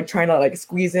do it, like trying to like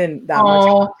squeeze in that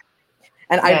much.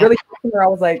 And I really talked to her, I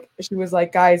was like, she was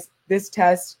like, guys, this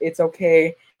test, it's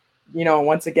okay, you know,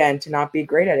 once again, to not be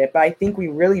great at it. But I think we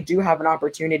really do have an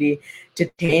opportunity to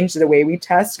change the way we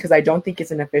test, because I don't think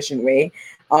it's an efficient way.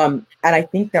 And I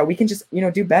think that we can just, you know,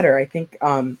 do better. I think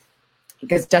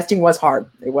because testing was hard.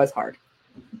 It was hard.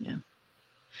 Yeah.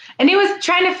 And it was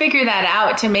trying to figure that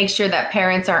out to make sure that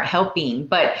parents aren't helping,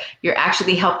 but you're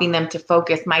actually helping them to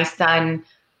focus. My son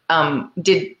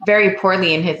did very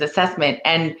poorly in his assessment,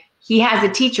 and he has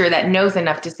a teacher that knows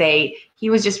enough to say he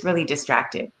was just really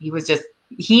distracted.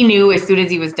 He knew as soon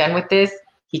as he was done with this,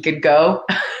 he could go.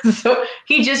 So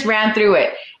he just ran through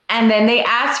it. And then they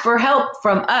asked for help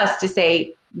from us to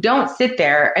say, don't sit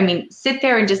there. I mean, sit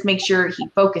there and just make sure he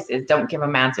focuses. Don't give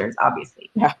him answers,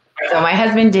 obviously. Yeah. So my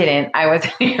husband didn't. I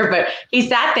wasn't here, but he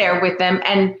sat there with them.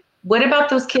 And what about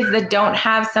those kids that don't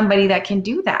have somebody that can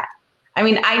do that? I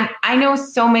mean, I know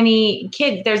so many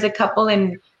kids. There's a couple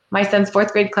in my son's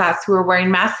 4th grade class who are wearing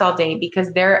masks all day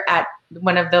because they're at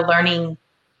one of the learning,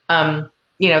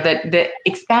 the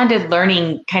expanded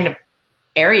learning kind of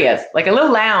areas, like a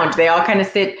little lounge. They all kind of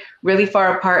sit really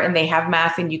far apart and they have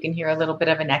masks, and you can hear a little bit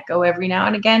of an echo every now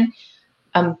and again.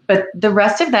 But the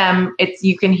rest of them,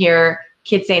 you can hear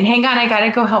kids saying, hang on, I got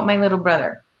to go help my little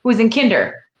brother who's in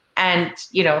kinder. And,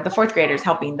 you know, the 4th graders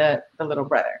helping the little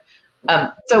brother.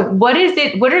 So what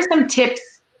are some tips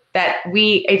that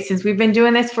since we've been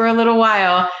doing this for a little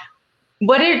while,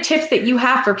 what are tips that you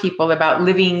have for people about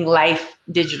living life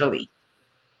digitally?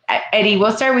 Eddie,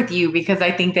 we'll start with you, because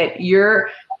I think that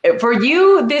for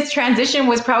you, this transition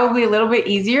was probably a little bit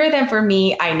easier than for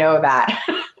me. I know that.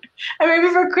 I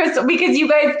maybe for Kristel, because you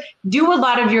guys do a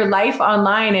lot of your life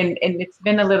online, and it's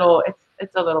been a little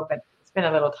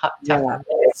tough. Yeah.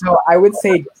 So I would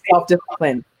say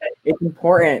self-discipline. It's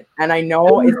important. And I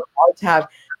know it's hard to have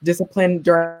discipline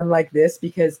during like this,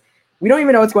 because we don't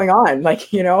even know what's going on.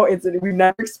 Like, you know, we've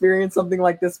never experienced something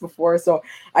like this before. So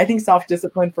I think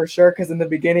self-discipline for sure. Because in the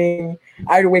beginning,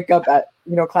 I'd wake up at,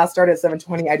 you know, class started at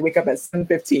 7:20. I'd wake up at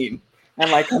 7:15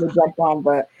 and like kind of jump on.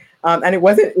 But and it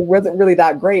wasn't really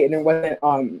that great. And it wasn't.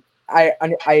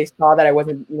 I saw that I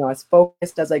wasn't, you know, as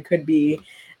focused as I could be.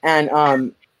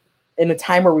 And in a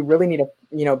time where we really need to,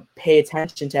 you know, pay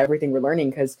attention to everything we're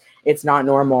learning, because it's not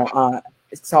normal.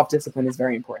 Self-discipline is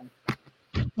very important.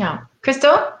 Yeah.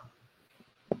 Kristel?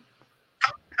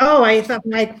 Oh, I thought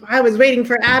I was waiting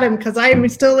for Adam, because I'm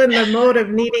still in the mode of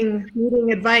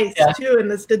needing advice too in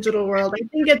this digital world. I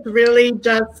think it's really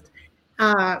just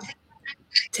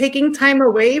taking time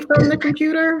away from the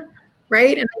computer,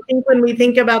 right? And I think when we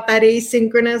think about that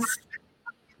asynchronous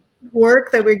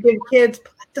work that we give kids,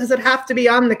 does it have to be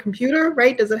on the computer,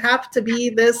 right? Does it have to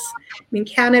be this? I mean,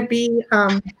 can it be?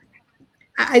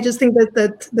 I just think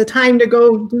that the time to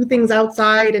go do things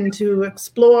outside and to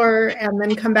explore and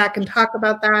then come back and talk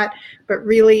about that. But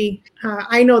really,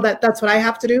 I know that that's what I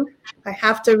have to do. I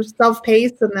have to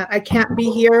self-pace, and that I can't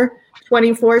be here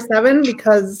 24/7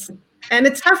 because, and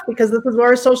it's tough because this is where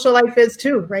our social life is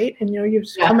too, right? And, you know, you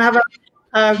come have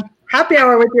a happy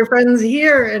hour with your friends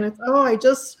here, and it's,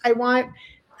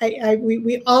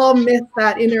 we all miss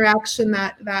that interaction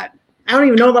that I don't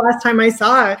even know the last time I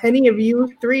saw any of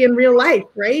you three in real life,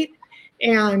 right?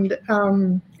 And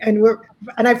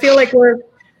I feel like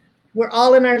we're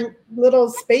all in our little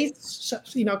space,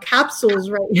 you know, capsules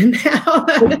right now.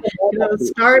 You know,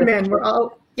 Starman.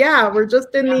 We're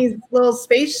just in these little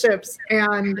spaceships,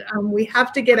 and we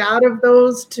have to get out of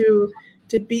those to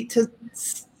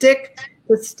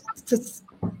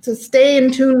stay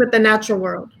in tune with the natural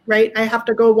world, right? I have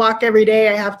to go walk every day.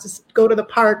 I have to go to the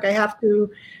park. I have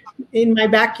to in my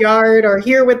backyard or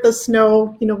here with the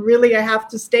snow. You know, really, I have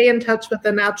to stay in touch with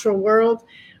the natural world,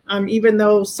 even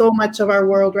though so much of our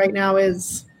world right now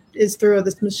is through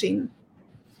this machine.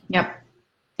 Yep,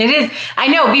 it is. I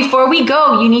know. Before we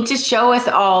go, you need to show us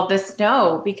all the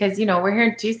snow, because, you know, we're here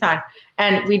in Tucson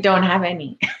and we don't have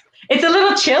any. It's a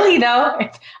little chilly, though.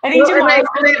 I think tomorrow. I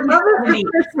love it for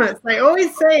Christmas. I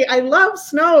always say I love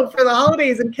snow for the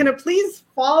holidays, and can it please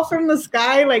fall from the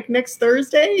sky like next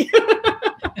Thursday?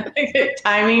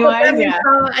 Timing wise, yeah.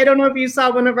 I don't know if you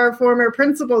saw one of our former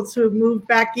principals who moved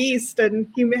back east, and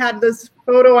he had this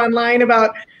photo online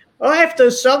about, I have to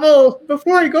shovel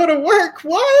before I go to work.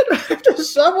 What? I have to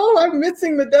shovel? I'm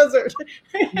missing the desert.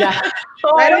 Yeah.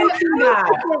 I don't see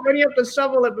that when you have to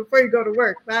shovel it before you go to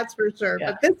work. That's for sure.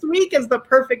 Yeah. But this week is the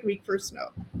perfect week for snow.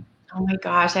 Oh my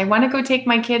gosh. I want to go take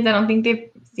my kids. I don't think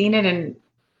they've seen it in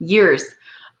years.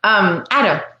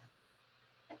 Adam.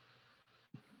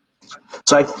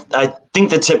 So I think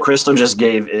the tip Kristel just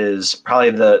gave is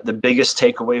probably the biggest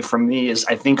takeaway from me is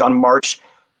I think on March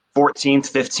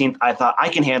 14th, 15th, I thought I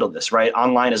can handle this, right?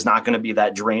 Online is not going to be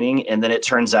that draining. And then it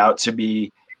turns out to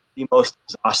be the most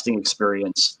exhausting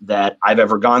experience that I've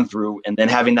ever gone through. And then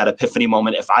having that epiphany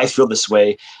moment, if I feel this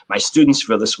way, my students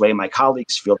feel this way, my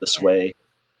colleagues feel this way.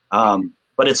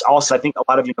 But it's also, I think a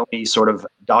lot of you know me, sort of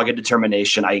dogged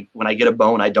determination. When I get a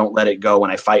bone, I don't let it go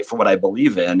and I fight for what I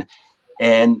believe in.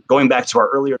 And going back to our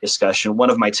earlier discussion, one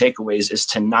of my takeaways is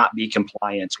to not be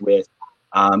compliant with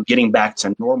getting back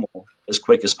to normal as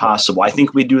quick as possible. I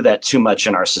think we do that too much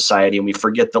in our society and we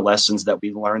forget the lessons that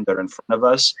we've learned that are in front of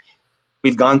us.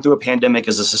 We've gone through a pandemic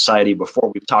as a society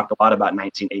before. We've talked a lot about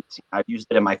 1918. I've used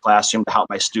it in my classroom to help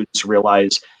my students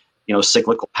realize,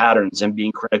 cyclical patterns and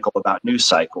being critical about news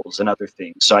cycles and other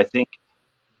things. So I think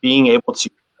being able to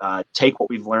take what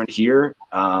we've learned here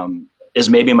is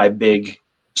maybe my big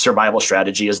survival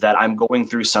strategy, is that I'm going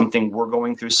through something, we're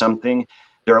going through something.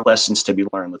 There are lessons to be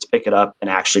learned. Let's pick it up and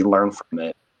actually learn from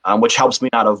it, which helps me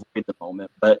not avoid the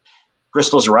moment. But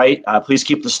Kristel's right. Please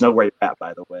keep the snow where you're at,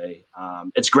 by the way.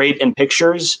 It's great in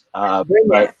pictures,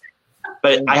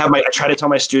 but I try to tell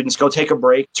my students, go take a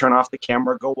break, turn off the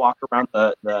camera, go walk around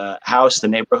the house, the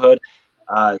neighborhood,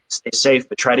 stay safe,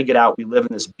 but try to get out. We live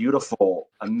in this beautiful,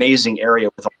 amazing area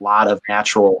with a lot of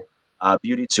natural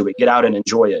beauty to it. Get out and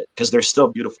enjoy it, because there's still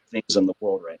beautiful things in the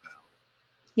world right now.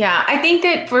 Yeah, I think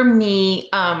that for me,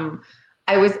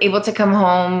 I was able to come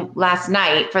home last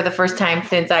night for the first time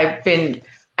since I've been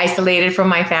isolated from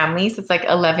my family. So it's like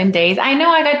 11 days. I know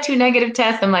I got 2 negative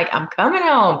tests. I'm like, I'm coming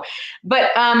home. But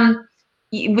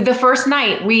the first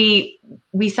night we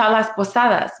saw Las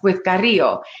Posadas with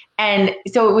Carrillo. And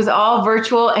so it was all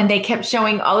virtual, and they kept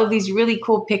showing all of these really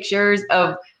cool pictures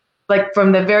of, like,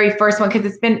 from the very first one, because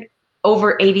it's been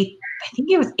over 80, I think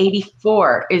it was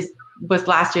 84 was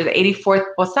last year, the 84th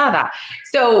Posada.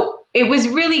 So it was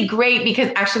really great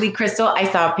because actually, Kristel,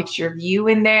 I saw a picture of you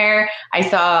in there. I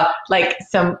saw like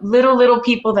some little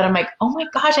people that I'm like, oh my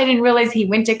gosh, I didn't realize he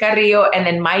went to Carrillo, and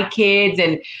then my kids.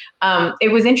 And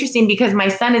it was interesting because my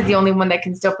son is the only one that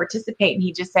can still participate. And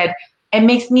he just said, it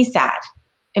makes me sad.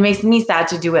 It makes me sad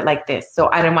to do it like this. So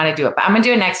I don't want to do it, but I'm going to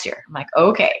do it next year. I'm like,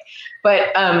 okay.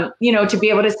 But, to be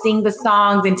able to sing the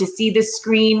songs and to see the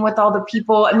screen with all the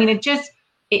people, I mean,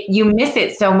 you miss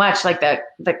it so much, like the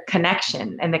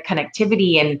connection and the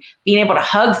connectivity and being able to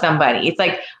hug somebody. It's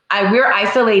like we're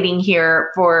isolating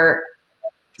here for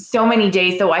so many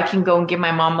days so I can go and give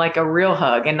my mom like a real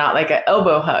hug and not like an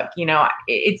elbow hug.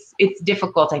 It's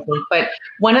difficult, I think. But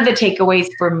one of the takeaways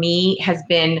for me has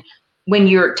been, when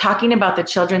you're talking about the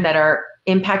children that are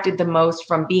impacted the most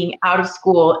from being out of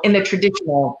school in our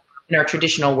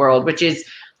traditional world, which is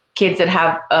kids that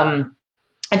have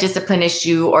a discipline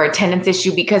issue or attendance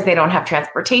issue because they don't have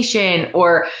transportation,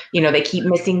 or, they keep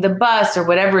missing the bus or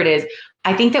whatever it is.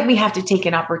 I think that we have to take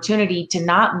an opportunity to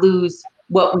not lose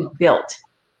what we've built,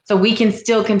 so we can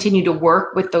still continue to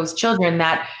work with those children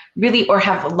that really, or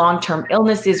have long-term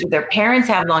illnesses, or their parents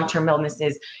have long-term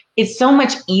illnesses. It's so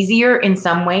much easier in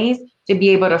some ways to be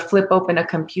able to flip open a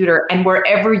computer, and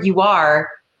wherever you are,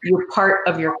 you're part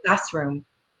of your classroom.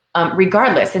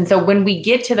 Regardless. And so when we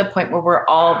get to the point where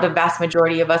the vast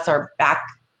majority of us are back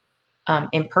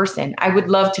in person, I would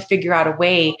love to figure out a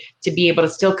way to be able to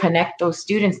still connect those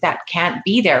students that can't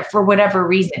be there for whatever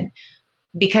reason.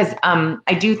 Because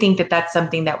I do think that that's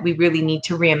something that we really need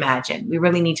to reimagine. We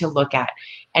really need to look at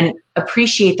and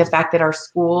appreciate the fact that our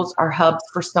schools are hubs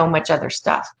for so much other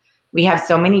stuff. We have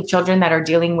so many children that are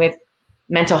dealing with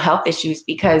mental health issues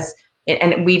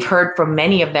and we've heard from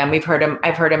many of them. I've heard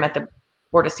them at the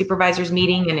Board of Supervisors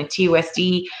meeting and in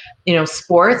TUSD.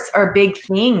 Sports are a big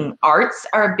thing. Arts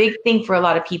are a big thing for a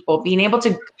lot of people. Being able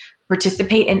to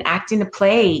participate and act in a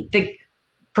play, the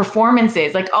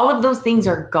performances, like all of those things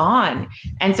are gone.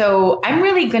 And so I'm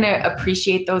really going to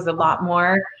appreciate those a lot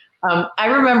more. I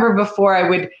remember before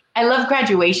I love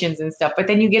graduations and stuff, but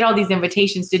then you get all these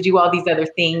invitations to do all these other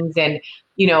things. And,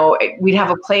 we'd have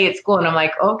a play at school, and I'm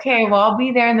like, okay, well, I'll be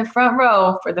there in the front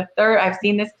row for the third. I've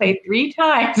seen this play 3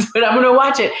 times, but I'm going to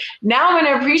watch it. Now I'm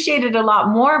going to appreciate it a lot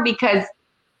more, because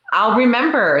I'll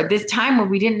remember this time where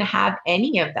we didn't have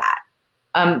any of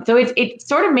that. So it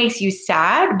sort of makes you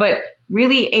sad, but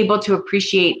really able to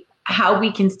appreciate how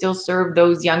we can still serve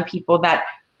those young people that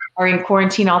are in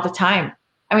quarantine all the time.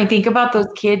 I mean, think about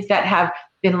those kids that have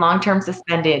been long-term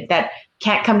suspended, that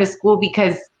can't come to school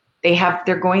because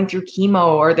they're going through chemo,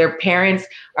 or their parents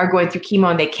are going through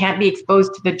chemo and they can't be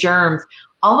exposed to the germs.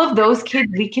 All of those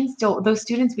kids, those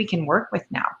students we can work with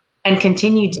now and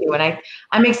continue to. And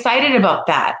I'm excited about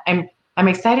that. I'm I'm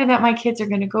excited that my kids are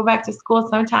going to go back to school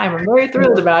sometime. I'm very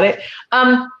thrilled about it.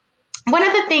 One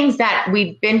of the things that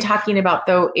we've been talking about,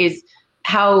 though, is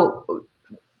how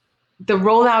the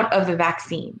rollout of the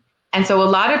vaccine. And so a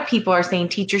lot of people are saying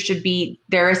teachers should be,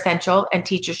 they're essential, and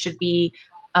teachers should be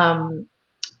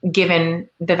given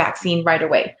the vaccine right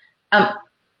away.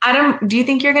 Adam, do you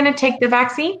think you're going to take the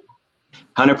vaccine?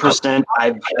 100%.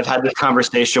 I've had this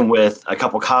conversation with a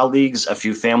couple colleagues, a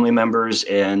few family members,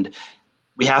 and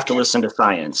we have to listen to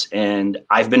science. And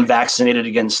I've been vaccinated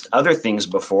against other things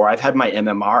before. I've had my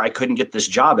MMR. I couldn't get this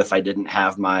job if I didn't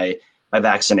have my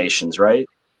vaccinations, right?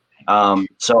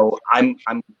 So I'm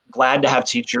glad to have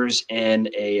teachers in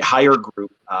a higher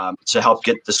group to help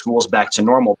get the schools back to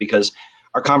normal, because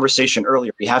our conversation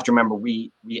earlier, we have to remember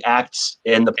we act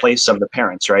in the place of the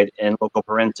parents, right? And local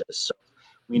parentis. So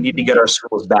we need to get our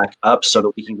schools back up so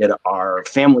that we can get our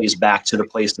families back to the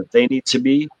place that they need to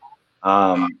be.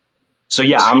 So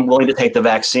yeah, I'm willing to take the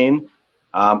vaccine.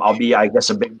 I'll be, I guess,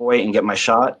 a big boy and get my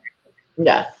shot.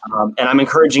 Yeah. And I'm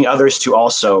encouraging others to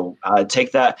also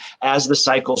take that as the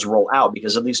cycles roll out,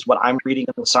 because at least what I'm reading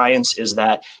in the science is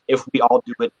that if we all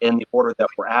do it in the order that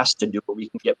we're asked to do it, we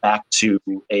can get back to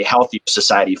a healthier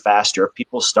society faster. If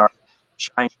people start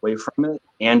shying away from it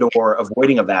and or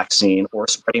avoiding a vaccine or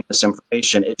spreading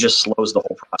misinformation, it just slows the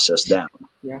whole process down.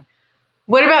 Yeah.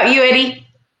 What about you, Eddie?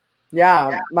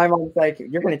 Yeah, my mom's like,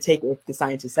 you're going to take it if the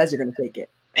scientist says you're going to take it.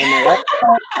 And I'm like,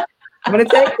 I'm going to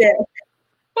take it.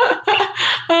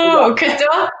 Oh,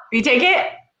 Kristel, you take it?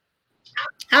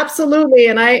 Absolutely,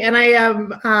 and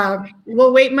I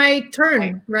will wait my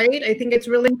turn. Right, I think it's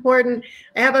really important.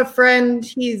 I have a friend.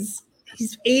 He's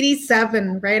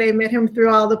 87. Right, I met him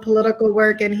through all the political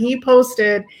work, and he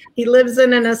posted. He lives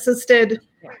in an assisted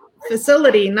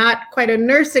facility, not quite a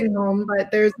nursing home, but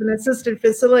there's an assisted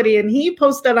facility, and he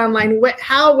posted online,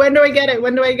 when do I get it?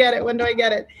 When do I get it? When do I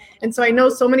get it? And so I know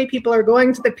so many people are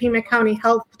going to the Pima County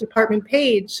Health Department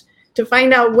page to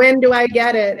find out when do I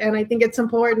get it. And I think it's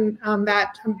important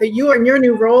that you are in your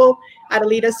new role,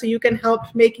 Adelita, so you can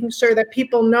help making sure that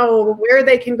people know where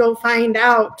they can go find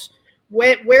out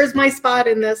where's my spot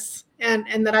in this,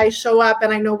 and that I show up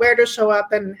and I know where to show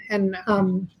up, and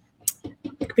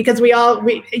because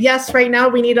yes, right now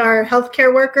we need our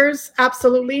healthcare workers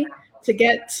absolutely to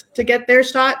get their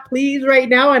shot, please, right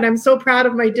now. And I'm so proud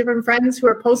of my different friends who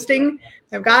are posting.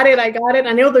 I've got it. I got it.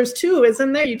 I know there's 2,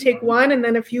 isn't there? You take one, and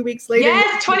then a few weeks later.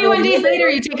 Yes, 21 days later,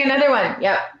 you take another one.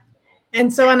 Yep.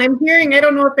 And so, and I'm hearing, I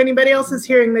don't know if anybody else is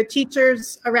hearing, the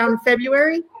teachers around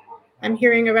February. I'm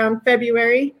hearing around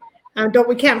February.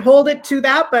 We can't hold it to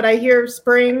that, but I hear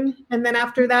spring, and then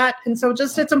after that. And so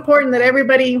just, it's important that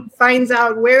everybody finds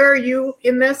out, where are you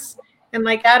in this? And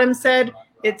like Adam said,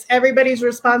 it's everybody's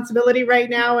responsibility right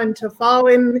now, and to fall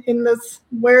in this,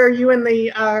 where are you in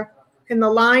the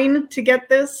line to get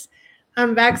this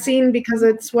vaccine, because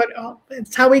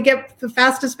it's how we get the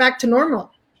fastest back to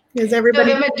normal. Is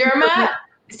everybody? So the Moderna,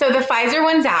 so the Pfizer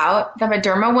one's out, the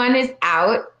Moderna one is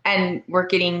out, and we're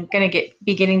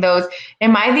be getting those.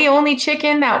 Am I the only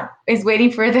chicken that is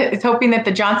waiting for is hoping that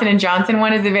the Johnson & Johnson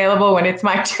one is available when it's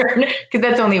my turn? Because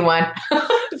that's only one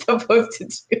as opposed to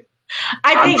 2.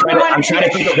 I'm trying to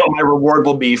think of what my reward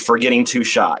will be for getting 2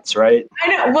 shots, right? I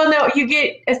know. Well, no, you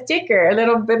get a sticker, a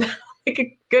little bit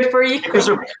good for you.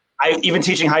 Even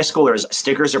teaching high schoolers,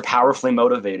 stickers are powerfully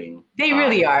motivating. They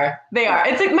really are. They are.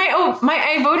 It's like my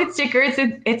I voted sticker. It's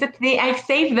a thing. I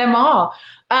saved them all.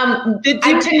 Did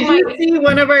you see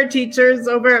one of our teachers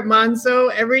over at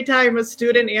Monso? Every time a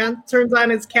student turns on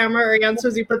his camera or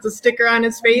answers, he puts a sticker on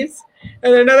his face,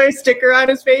 and another sticker on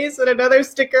his face, and another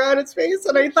sticker on his face.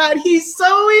 And I thought, he's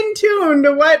so in tune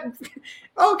to what.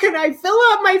 Oh, can I fill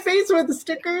up my face with the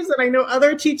stickers? And I know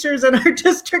other teachers in our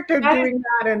district are doing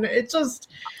that, and it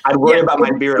just. I'd worry about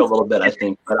my beard a little bit, I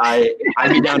think, but I'd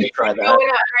be down to try that. Going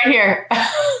up right here.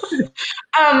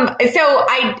 So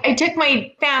I took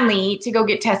my family to go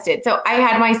get tested. So I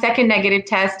had my second negative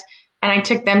test, and I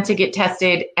took them to get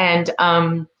tested, and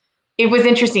it was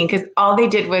interesting because all they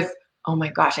did was, oh my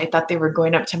gosh, I thought they were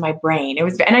going up to my brain.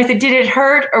 And I said, did it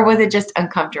hurt, or was it just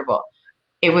uncomfortable?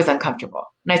 It was uncomfortable.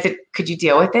 And I said, could you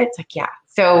deal with it? It's like, yeah.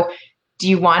 So do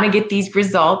you want to get these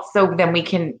results so then we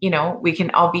can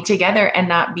all be together and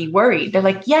not be worried? They're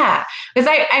like, yeah. Because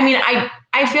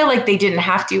I feel like they didn't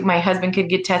have to. My husband could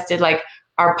get tested. Like,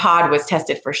 our pod was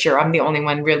tested for sure. I'm the only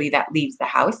one really that leaves the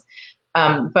house.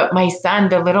 But my son,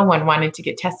 the little one, wanted to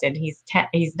get tested. He's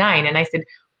 9. And I said,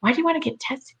 why do you want to get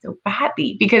tested so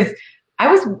badly? Because I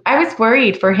was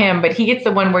worried for him, but he gets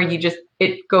the one where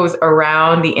it goes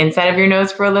around the inside of your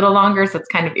nose for a little longer. So it's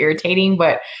kind of irritating.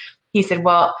 But he said,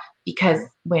 well, because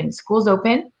when school's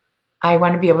open, I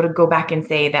want to be able to go back and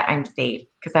say that I'm safe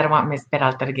because I don't want Miss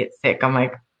Peralta to get sick. I'm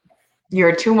like,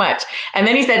 you're too much. And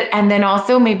then he said, and then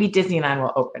also maybe Disneyland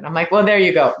will open. I'm like, well, there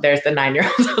you go. There's the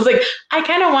 9-year-old. I was like, I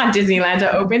kind of want Disneyland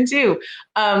to open too.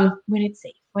 When it's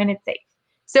safe.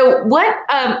 So what,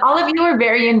 all of you are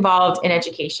very involved in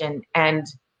education and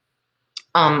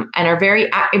are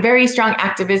very strong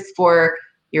activists for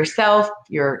yourself,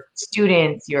 your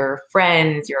students, your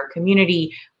friends, your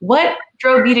community. What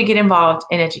drove you to get involved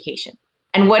in education?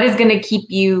 And what is going to keep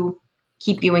you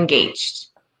engaged?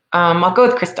 I'll go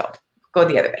with Kristel. Go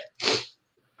the other way.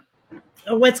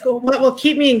 What will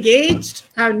keep me engaged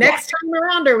next time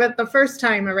around or with the first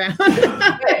time around?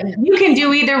 You can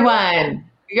do either one.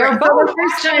 You're both. The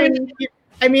first time,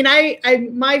 I mean,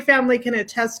 my family can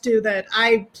attest to that.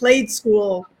 I played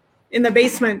school in the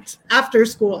basement after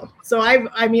school. So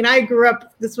I grew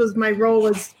up, this was my role,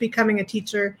 was becoming a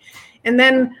teacher. And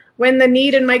then when the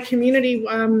need in my community,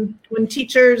 when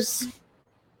teachers,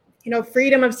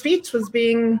 freedom of speech was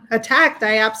being attacked,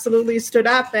 I absolutely stood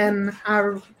up, and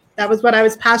that was what I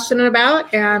was passionate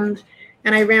about. And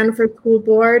I ran for school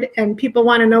board, and people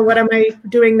want to know, what am I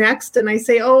doing next? And I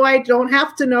say, I don't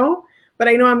have to know, but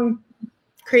I know I'm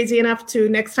crazy enough to,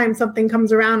 next time something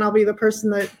comes around, I'll be the person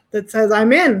that says,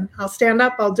 I'm in, I'll stand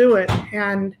up, I'll do it.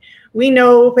 And we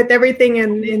know with everything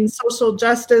in social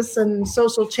justice and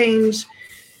social change,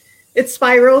 it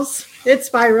spirals.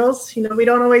 We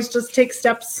don't always just take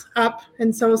steps up.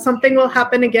 And so something will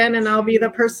happen again, and I'll be the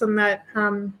person that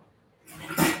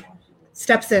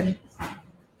steps in.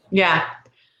 Yeah.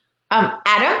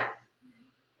 Adam?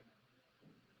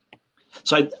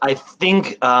 So I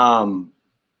think I'm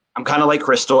kind of like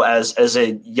Kristel. As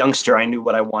a youngster, I knew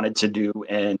what I wanted to do,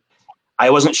 and I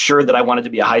wasn't sure that I wanted to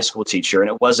be a high school teacher.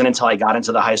 And it wasn't until I got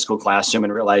into the high school classroom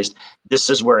and realized this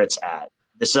is where it's at.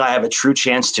 I have a true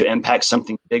chance to impact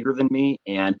something bigger than me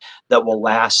and that will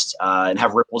last and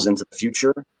have ripples into the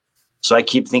future. So I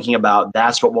keep thinking about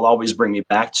that's what will always bring me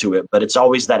back to it. But it's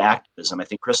always that activism. I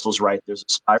think Kristel's right. There's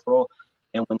a spiral.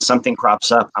 And when something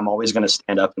crops up, I'm always going to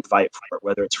stand up and fight for it,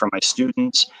 whether it's for my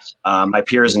students, my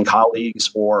peers and colleagues,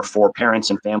 or for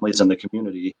parents and families in the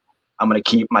community. I'm going to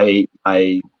keep my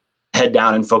head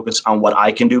down and focus on what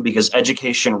I can do, because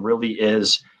education really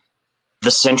is the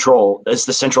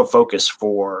central focus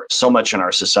for so much in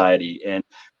our society. And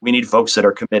we need folks that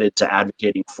are committed to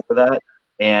advocating for that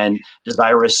and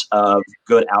desirous of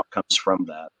good outcomes from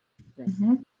that.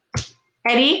 Mm-hmm.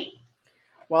 Eddie?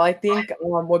 Well, I think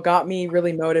what got me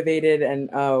really motivated and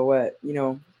what,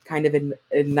 kind of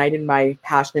ignited my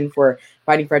passion for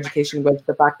fighting for education was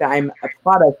the fact that I'm a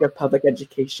product of public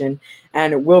education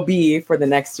and will be for the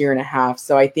next year and a half.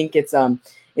 So I think it's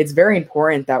very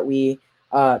important that we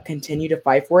continue to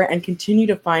fight for it and continue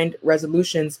to find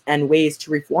resolutions and ways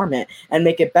to reform it and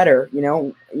make it better.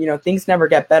 Things never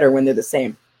get better when they're the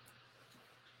same.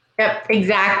 Yep,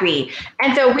 exactly.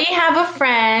 And so we have a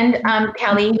friend,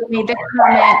 Kelly, who made the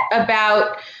comment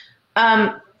about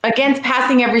against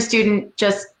passing every student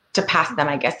just to pass them,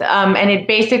 I guess. And it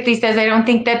basically says, I don't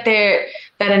think that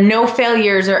a no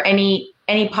failures or any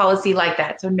policy like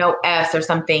that, so no Fs or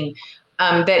something,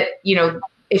 that,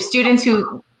 if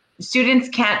students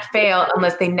can't fail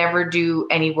unless they never do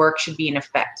any work, should be in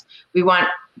effect. We want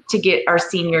to get our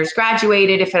seniors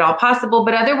graduated if at all possible,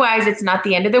 but otherwise it's not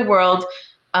the end of the world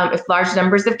if large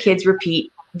numbers of kids repeat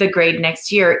the grade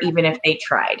next year, even if they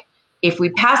tried. If we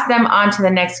pass them on to the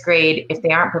next grade, if they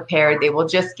aren't prepared, they will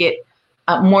just get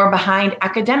more behind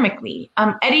academically.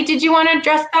 Eddie, did you want to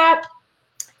address that?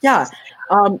 Yeah.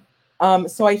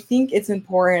 So I think it's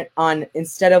important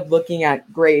instead of looking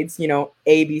at grades,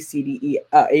 A, B, C, D,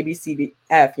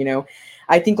 F,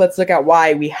 I think let's look at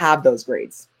why we have those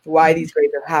grades, why these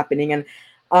grades are happening. And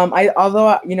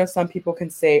although some people can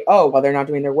say, oh, well, they're not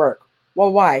doing their work.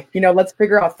 Well, why? Let's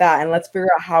figure out that, and let's figure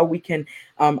out how we can,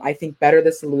 I think, better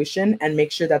the solution and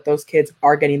make sure that those kids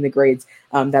are getting the grades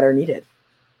that are needed.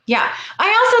 Yeah.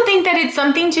 I also think that it's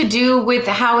something to do with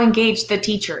how engaged the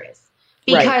teacher is.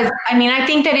 Because, right. I mean, I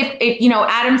think that if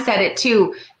Adam said it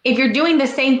too, if you're doing the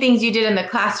same things you did in the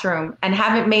classroom and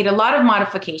haven't made a lot of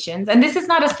modifications, and this is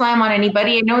not a slam on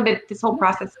anybody, I know that this whole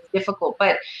process is difficult,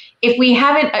 but if we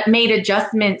haven't made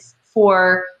adjustments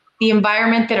for the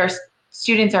environment that our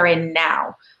students are in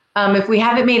now, if we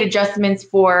haven't made adjustments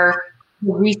for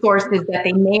resources that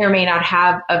they may or may not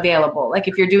have available, like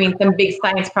if you're doing some big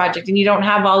science project and you don't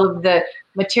have all of the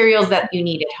materials that you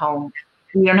need at home,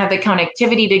 you don't have the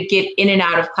connectivity to get in and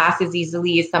out of classes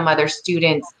easily as some other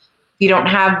students, you don't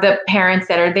have the parents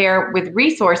that are there with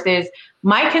resources.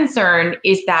 My concern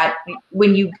is that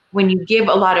when you give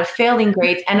a lot of failing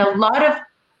grades and a lot of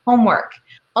homework,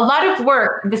 a lot of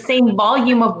work, the same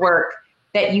volume of work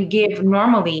that you give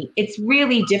normally, it's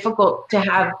really difficult to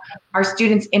have our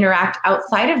students interact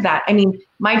outside of that. I mean,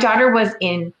 my daughter was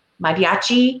in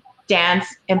mariachi, dance,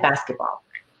 and basketball.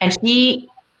 And she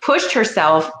pushed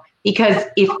herself because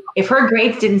if her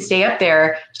grades didn't stay up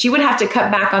there, she would have to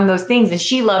cut back on those things. And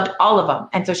she loved all of them.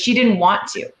 And so she didn't want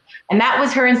to. And that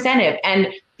was her incentive. And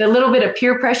the little bit of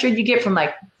peer pressure you get from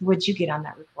like, what'd you get on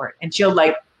that report? And she'll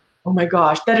like, oh my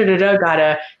gosh, got an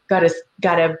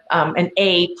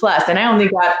A plus, and I only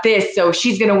got this, so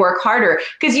she's going to work harder.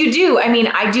 Because you do. I mean,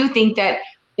 I do think that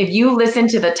if you listen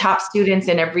to the top students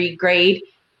in every grade,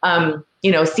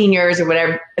 seniors or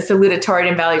whatever, salutatorian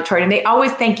and valedictorian, they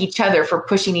always thank each other for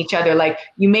pushing each other. Like,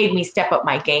 you made me step up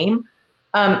my game.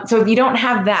 So if you don't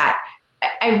have that,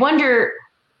 I wonder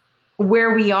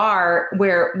where we are,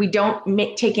 where we don't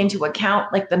take into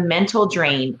account like the mental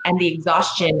drain and the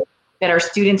exhaustion that our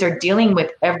students are dealing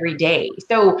with every day.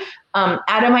 So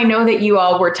Adam, I know that you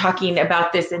all were talking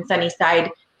about this in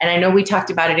Sunnyside, and I know we talked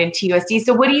about it in TUSD.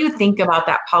 So what do you think about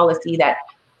that policy that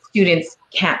students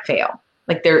can't fail?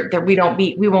 Like we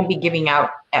won't be giving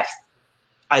out Fs.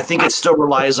 I think it still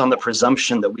relies on the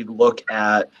presumption that we look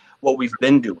at what we've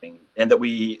been doing and that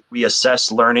we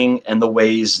assess learning and the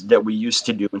ways that we used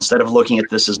to do, instead of looking at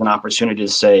this as an opportunity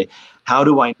to say, how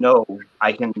do I know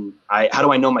how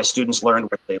do I know my students learned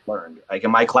what they learned? Like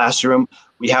in my classroom,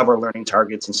 we have our learning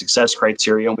targets and success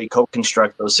criteria, and we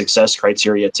co-construct those success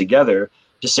criteria together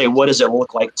to say, what does it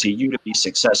look like to you to be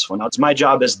successful? Now, it's my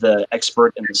job as the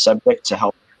expert in the subject to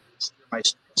help steer my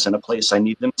students in a place I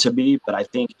need them to be, but I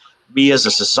think we as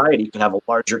a society can have a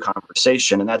larger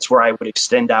conversation, and that's where I would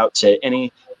extend out to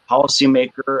any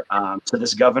policymaker, to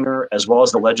this governor, as well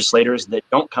as the legislators that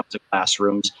don't come to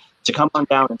classrooms, to come on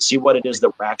down and see what it is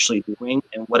that we're actually doing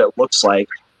and what it looks like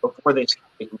before they start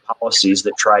making policies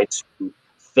that try to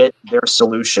fit their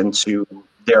solution to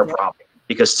their problem.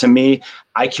 Because to me,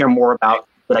 I care more about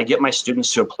that I get my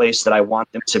students to a place that I want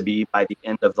them to be by the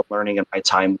end of the learning and my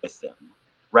time with them.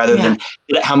 Rather than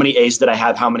how many A's did I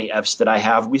have, how many F's did I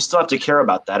have. We still have to care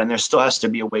about that, and there still has to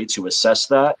be a way to assess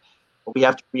that. But we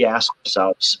have to re-ask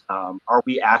ourselves, are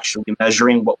we actually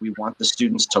measuring what we want the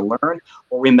students to learn,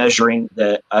 or are we measuring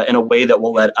that in a way that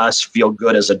will let us feel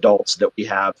good as adults that we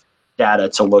have data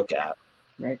to look at?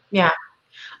 Right. Yeah.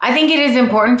 I think it is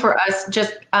important for us,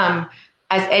 just as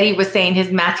Eddie was saying,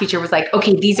 his math teacher was like,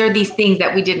 okay, these are these things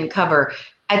that we didn't cover.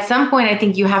 At some point, I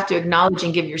think you have to acknowledge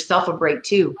and give yourself a break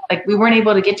too. Like, we weren't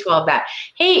able to get to all of that.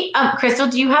 Hey, Kristel,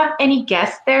 do you have any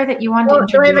guests there that you want to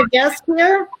introduce? Do I have a guest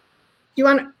here? You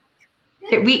want?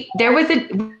 There was a.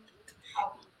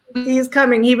 He's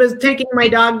coming. He was taking my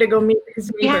dog to go meet his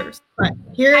neighbors, but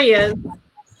here he is.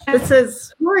 This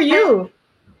is. Who are you?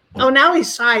 Oh, now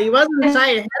he's shy. He wasn't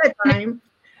shy ahead of time.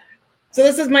 So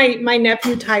this is my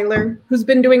nephew Tyler, who's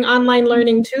been doing online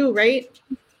learning too, right?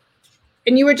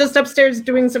 And you were just upstairs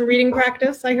doing some reading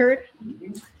practice, I heard.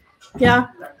 Yeah.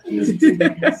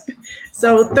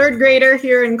 So third grader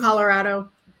here in Colorado,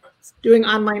 doing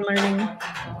online learning,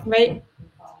 right?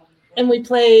 And we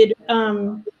played,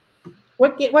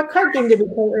 what card game did we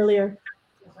play earlier?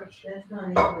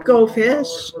 Go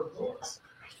Fish.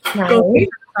 Go Fish,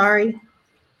 sorry.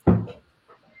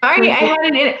 Sorry, I had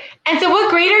it in. And so what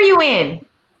grade are you in?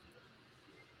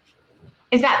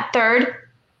 Is that third?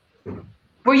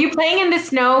 Were you playing in the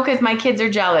snow? Because my kids are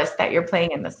jealous that you're playing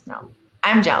in the snow.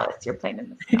 I'm jealous you're playing in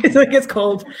the snow. It's like it's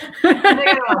cold. Well,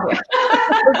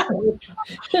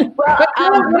 what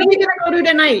are we going to go do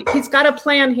tonight? He's got a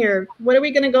plan here. What are we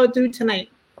going to go do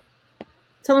tonight?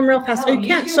 Tell him real fast. Oh, you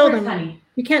can't show them. Honey.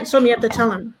 You can't show me. You have to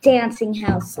tell him. Dancing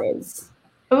houses.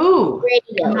 Ooh,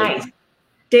 radio. Nice.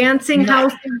 Dancing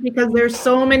houses, because there's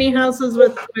so many houses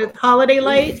with holiday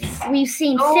lights. We've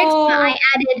seen 6, but I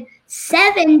added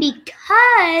 7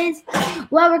 because,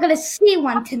 well, we're going to see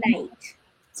one tonight.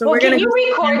 So we're can you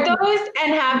record those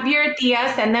and have your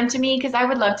tia send them to me? Because I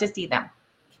would love to see them.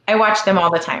 I watch them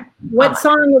all the time. What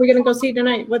song are we going to go see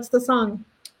tonight? What's the song?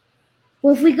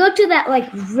 Well, if we go to that, like,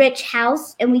 rich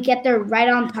house and we get there right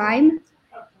on time,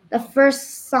 the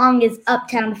first song is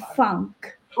Uptown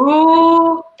Funk.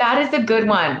 Ooh, that is a good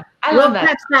one. Love that. We'll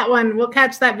catch that one. We'll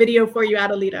catch that video for you,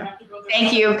 Adelita.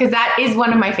 Thank you, because that is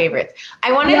one of my favorites.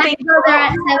 I want to thank you. They're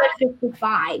at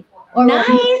 7:55.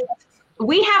 Nice.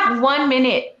 We have 1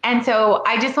 minute. And so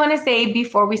I just want to say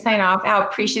before we sign off how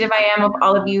appreciative I am of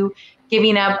all of you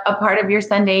giving up a part of your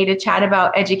Sunday to chat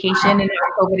about education and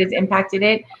how COVID has impacted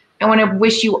it. I want to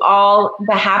wish you all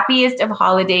the happiest of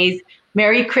holidays.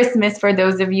 Merry Christmas for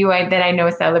those of you that I know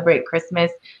celebrate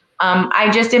Christmas. I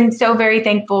just am so very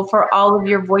thankful for all of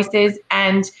your voices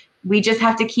and we just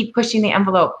have to keep pushing the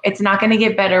envelope. It's not going to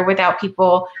get better without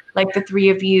people like the three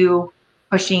of you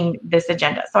pushing this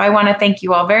agenda. So I want to thank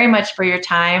you all very much for your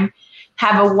time.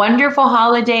 Have a wonderful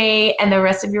holiday and the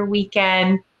rest of your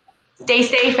weekend. Stay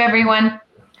safe, everyone.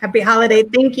 Happy holiday.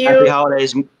 Thank you. Happy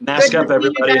holidays. Mask up,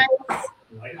 everybody.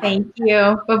 Thank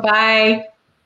you. Bye-bye.